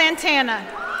Omar Santana.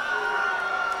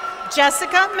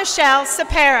 Jessica Michelle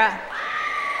Sapera.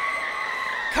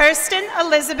 Kirsten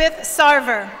Elizabeth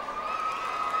Sarver.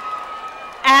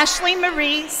 Ashley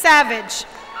Marie Savage.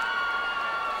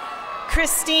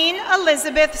 Christine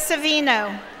Elizabeth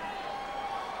Savino.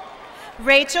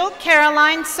 Rachel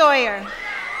Caroline Sawyer.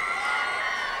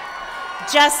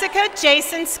 Jessica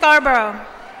Jason Scarborough.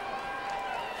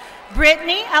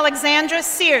 Brittany Alexandra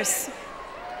Sears.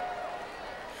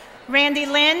 Randy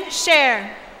Lynn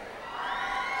Scher.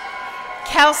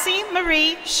 Kelsey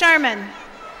Marie Sherman.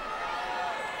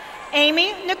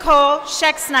 Amy Nicole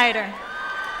Scheck-Snyder.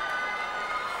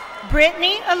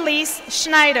 Brittany Elise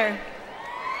Schneider.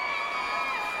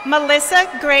 Melissa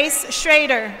Grace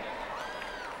Schrader.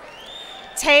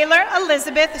 Taylor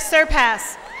Elizabeth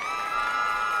Surpass.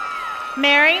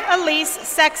 Mary Elise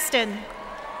Sexton.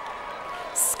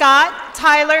 Scott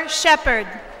Tyler Shepard.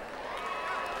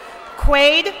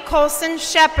 Quade Colson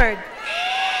Shepard.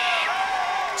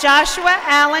 Joshua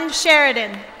Allen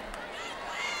Sheridan.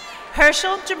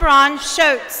 Herschel Jabron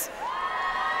Schotz.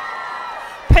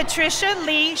 Patricia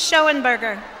Lee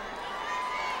Schoenberger.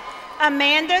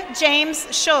 Amanda James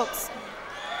Schultz.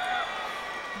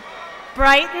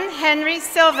 Brighton Henry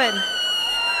Sylvan.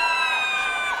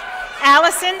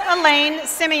 Allison Elaine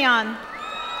Simeon.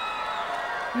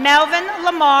 Melvin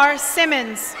Lamar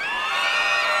Simmons.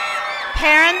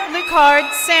 Perrin Lucard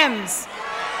Sims.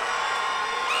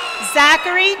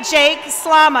 Zachary Jake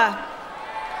Slama.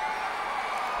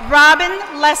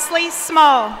 Robin Leslie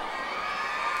Small.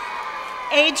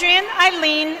 Adrian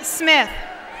Eileen Smith.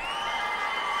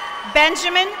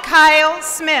 Benjamin Kyle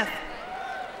Smith.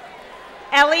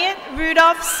 Elliot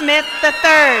Rudolph Smith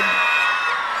III.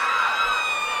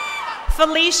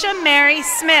 Felicia Mary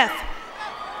Smith.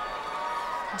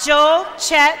 Joel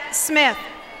Chet Smith.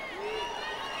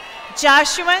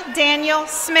 Joshua Daniel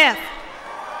Smith.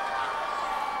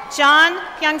 John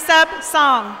Youngsub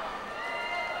Song.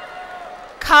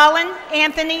 Colin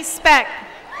Anthony Speck.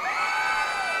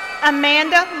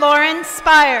 Amanda Lauren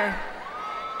Spire.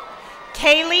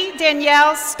 Kaylee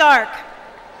Danielle Stark.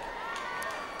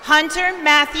 Hunter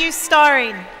Matthew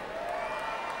Starring.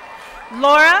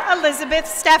 Laura Elizabeth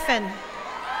Steffen.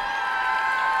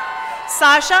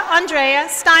 Sasha Andrea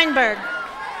Steinberg.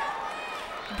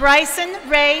 Bryson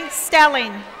Ray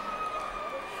Stelling.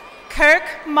 Kirk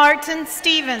Martin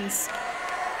Stevens.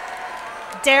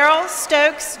 Daryl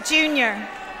Stokes Jr.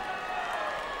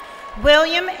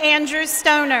 William Andrew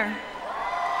Stoner.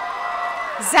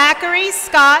 Zachary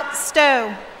Scott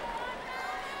Stowe.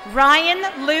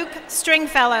 Ryan Luke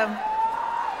Stringfellow.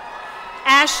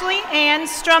 Ashley Ann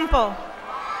Strumpel.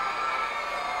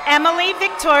 Emily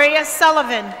Victoria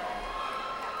Sullivan.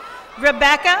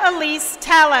 Rebecca Elise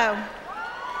Tallow.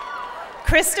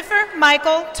 Christopher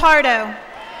Michael Tardo.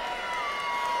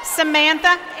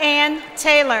 Samantha Ann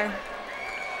Taylor.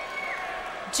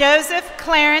 Joseph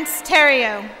Clarence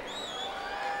Terrio.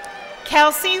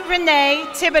 Kelsey Renee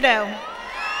Thibodeau.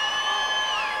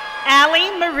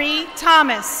 Allie Marie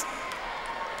Thomas.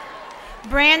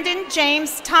 Brandon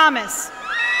James Thomas.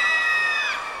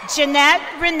 Jeanette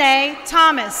Renee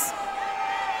Thomas.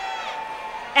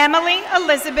 Emily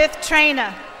Elizabeth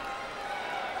Traina.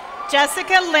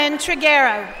 Jessica Lynn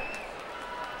Triguero.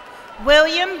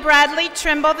 William Bradley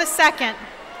Trimble II.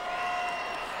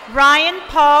 Ryan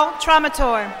Paul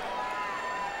Traumator.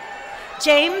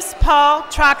 James Paul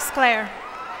Troxclair.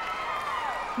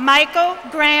 Michael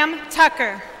Graham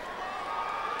Tucker.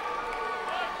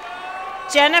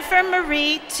 Jennifer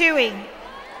Marie Toohey.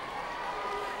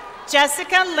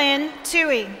 Jessica Lynn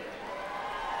Toohey.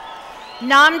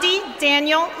 Namdi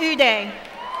Daniel Uday.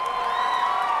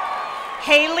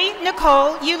 Haley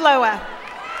Nicole Uloa.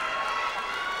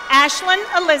 Ashlyn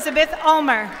Elizabeth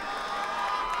Ulmer.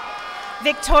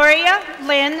 Victoria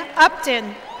Lynn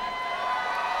Upton.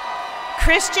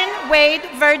 Christian Wade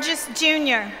Burgess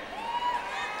Jr.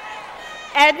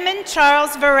 Edmund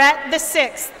Charles Verrett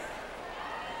VI.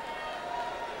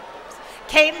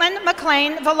 Caitlin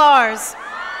McLean Villars.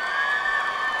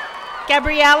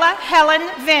 Gabriella Helen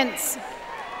Vince.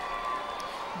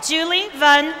 Julie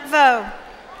Van Vo.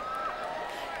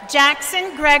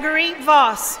 Jackson Gregory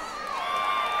Voss.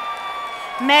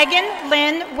 Megan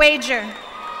Lynn Wager.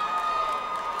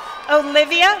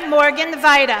 Olivia Morgan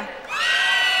Vida.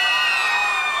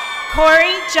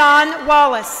 Corey John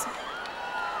Wallace.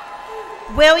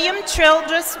 William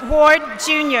Childress Ward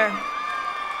Jr.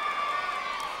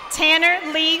 Tanner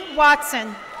Lee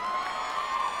Watson.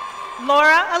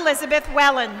 Laura Elizabeth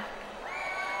Wellen.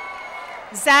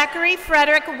 Zachary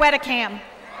Frederick Wettecam.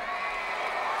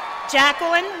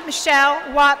 Jacqueline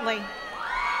Michelle Watley.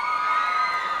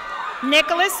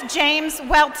 Nicholas James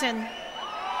Welton.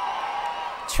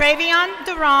 Travion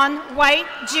Duran White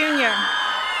Jr.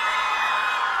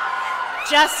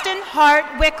 Justin Hart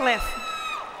Wycliffe.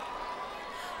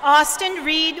 Austin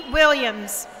Reed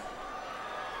Williams.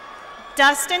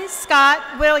 Dustin Scott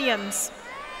Williams.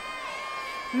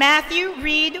 Matthew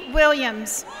Reed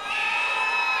Williams.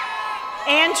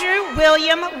 Andrew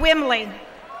William Wimley.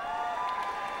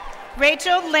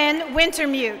 Rachel Lynn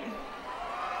Wintermute.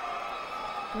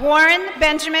 Warren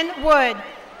Benjamin Wood.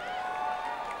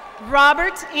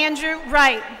 Robert Andrew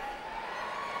Wright.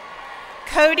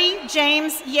 Cody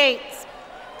James Yates.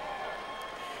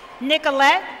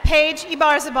 Nicolette Paige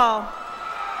Ibarzabal.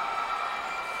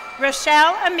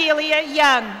 Rochelle Amelia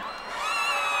Young.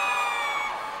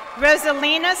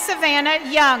 Rosalina Savannah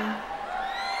Young.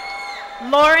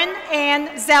 Lauren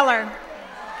Ann Zeller.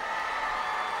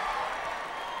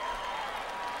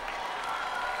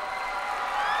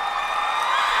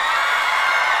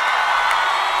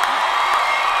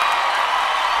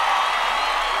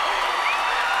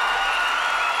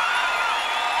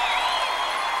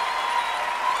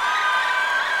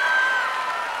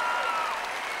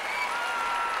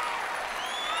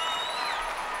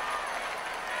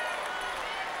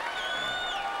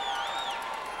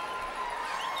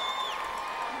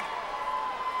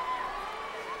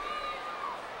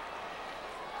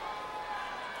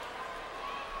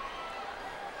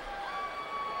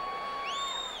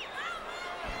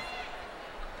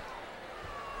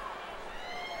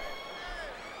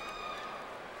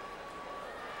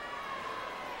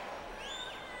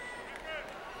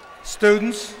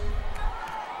 Students,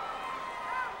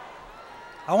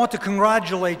 I want to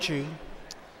congratulate you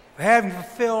for having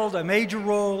fulfilled a major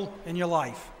role in your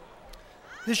life.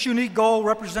 This unique goal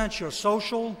represents your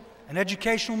social and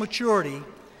educational maturity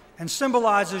and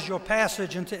symbolizes your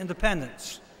passage into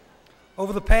independence.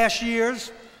 Over the past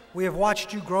years, we have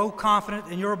watched you grow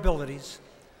confident in your abilities.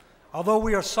 Although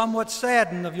we are somewhat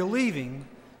saddened of your leaving,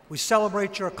 we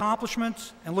celebrate your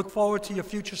accomplishments and look forward to your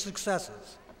future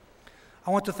successes. I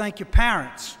want to thank your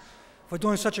parents for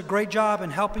doing such a great job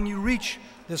in helping you reach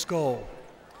this goal.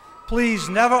 Please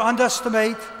never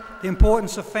underestimate the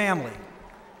importance of family,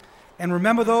 and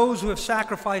remember those who have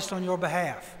sacrificed on your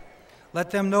behalf.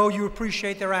 Let them know you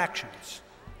appreciate their actions.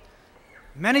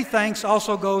 Many thanks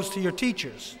also goes to your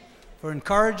teachers for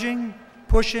encouraging,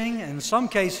 pushing, and in some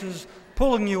cases,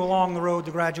 pulling you along the road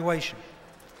to graduation.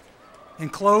 In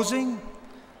closing,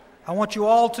 I want you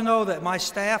all to know that my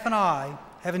staff and I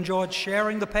have enjoyed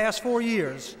sharing the past 4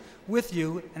 years with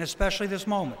you, and especially this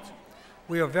moment.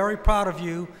 We are very proud of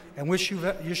you and wish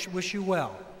you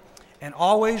well. And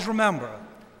always remember,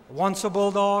 once a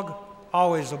Bulldog,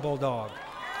 always a Bulldog.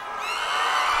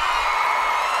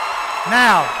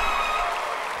 Now,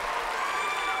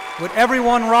 would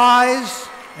everyone rise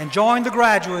and join the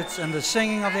graduates in the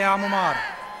singing of the alma mater?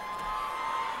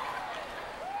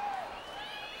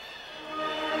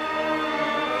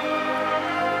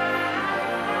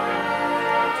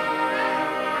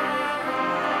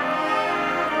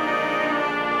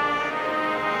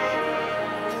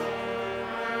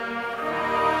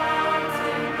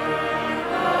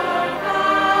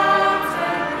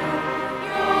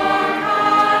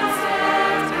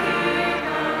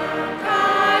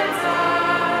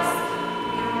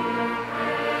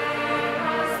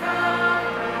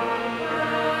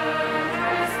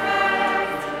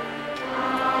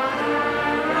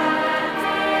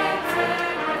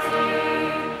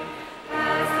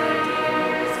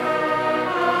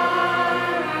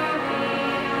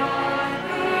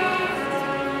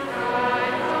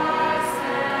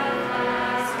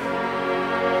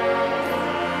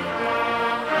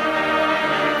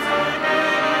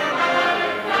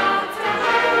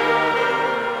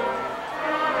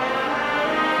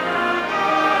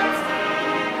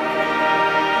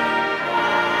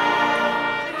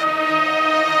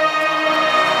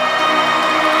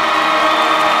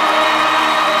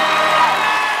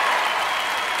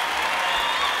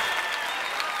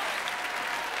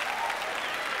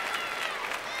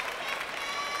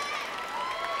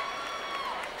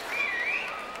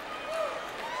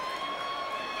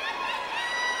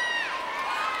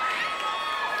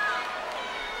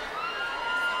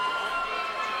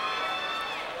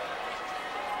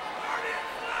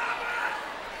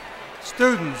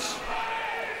 Students,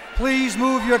 please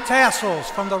move your tassels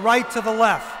from the right to the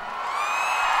left.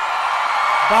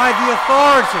 By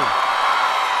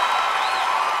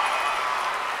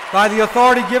the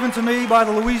authority given to me by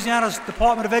the Louisiana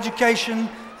Department of Education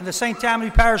and the St.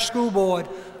 Tammany Parish School Board,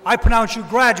 I pronounce you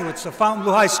graduates of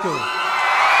Fontainebleau High School.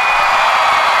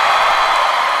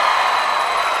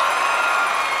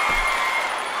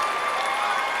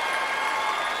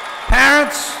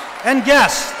 Parents and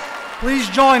guests, please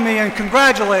join me in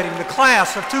congratulating the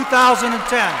class of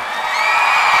 2010.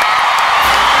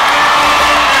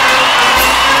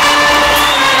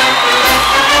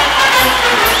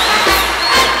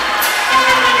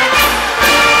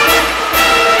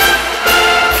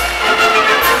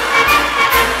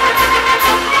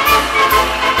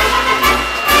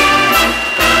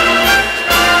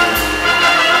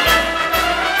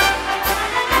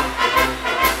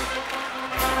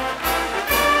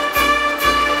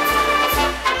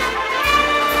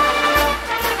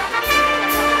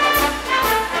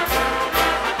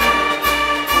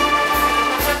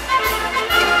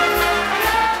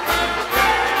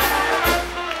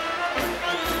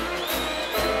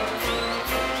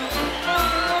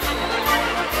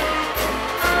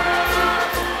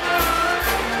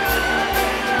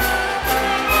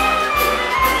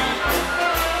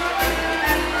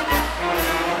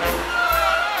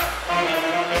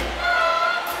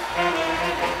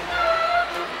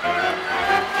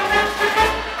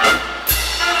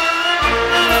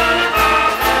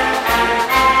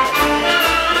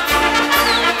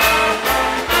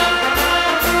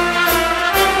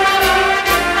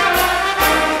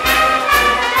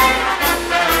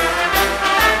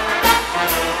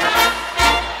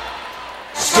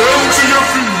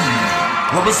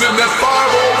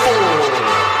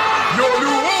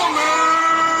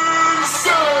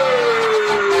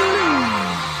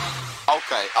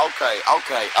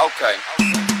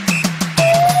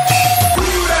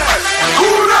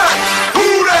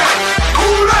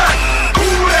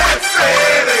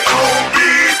 Say they gon' be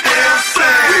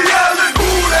dancing. We yelling,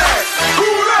 who that? Who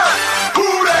that? Who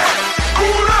that?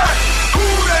 Who that? Who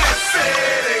that? Say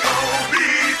they gon' be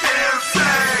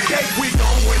dancing. Okay, we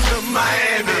going to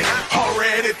Miami.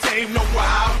 Already tamed the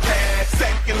Wildcat.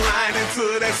 Second line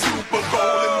into that Super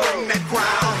Bowl and bring that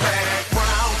crown back.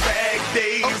 Brown bag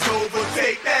days over.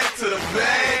 Take that to the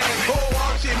bank. Oh,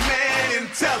 watch your man and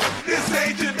tell him this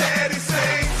ain't your daddy.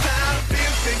 Same time,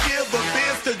 Vince and give a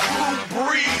Vince to Drew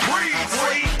Brees.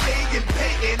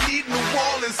 Need New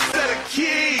Orleans set a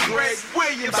key. Greg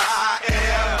Williams, I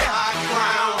am my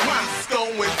crown. He's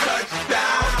going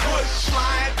touchdown. Push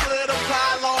line to the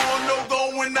pylon, no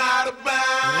going out of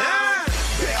bounds.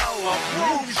 Bella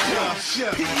Rouge,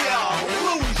 Pierre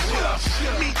Rouge,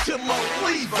 meet your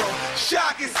believer.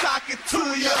 Shock it, sock it to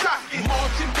ya.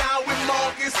 Marching down with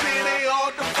Marcus, and they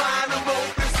all define them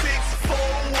open 6-4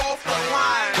 off the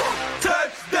line.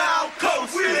 Touchdown, coach.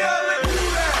 We yelling, who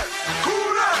that? Who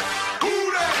that? Who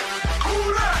that? Who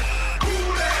that? Who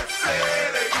that? Say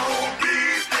they gon' be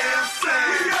dancing.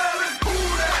 We yelling, who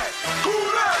that? Who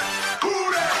that? Who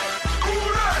that? Who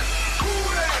that? Who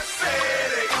that? Say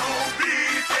they gon' be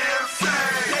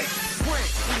dancing. Hey, Frank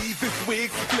leave his wig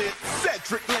split.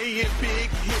 Cedric laying big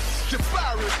hits.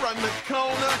 Jabari run the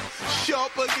corner.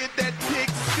 Sharper get that pick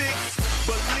six.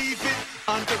 Believe it,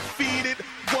 undefeated.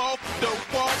 Walk the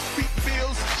walk. Beat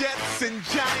Bills, Jets, and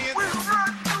Giants. We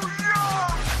run New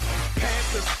York.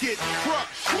 Panthers get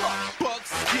crushed.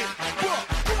 Bucks get bucked.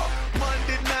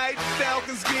 Monday night,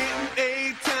 Falcons getting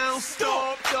A-Town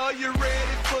stomped. Are you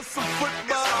ready for some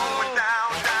football? It's going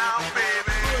down, down,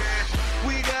 baby.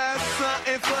 We got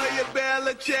something for your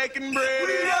Belichick and Brady.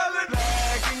 We yelling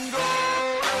black and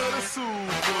gold to the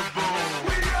Super Bowl.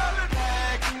 We yelling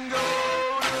black and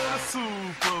gold to the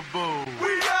Super Bowl. We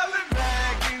yelling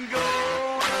black and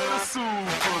gold to the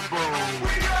Super Bowl.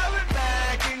 We yelling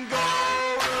black and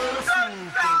gold to the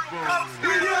Super Bowl.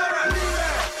 We yelling who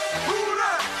that? Who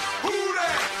that? Who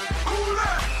that? Who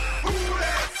that? Who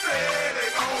that? Say they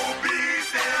gon' be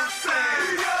dancing. We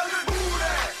yelling who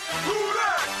that? Who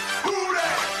that? Who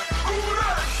that? Who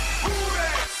that? Who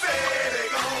that? Say they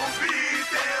gon' be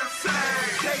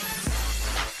dancing.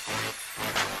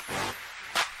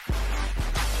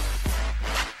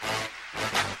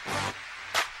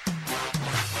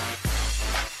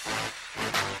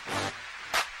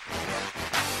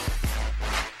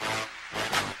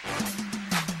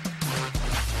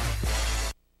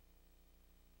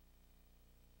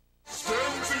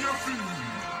 Stand to your feet.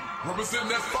 Represent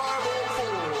that 504.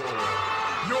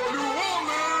 Your New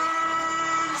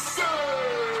Orleans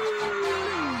Saints.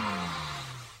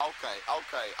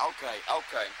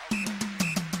 Okay.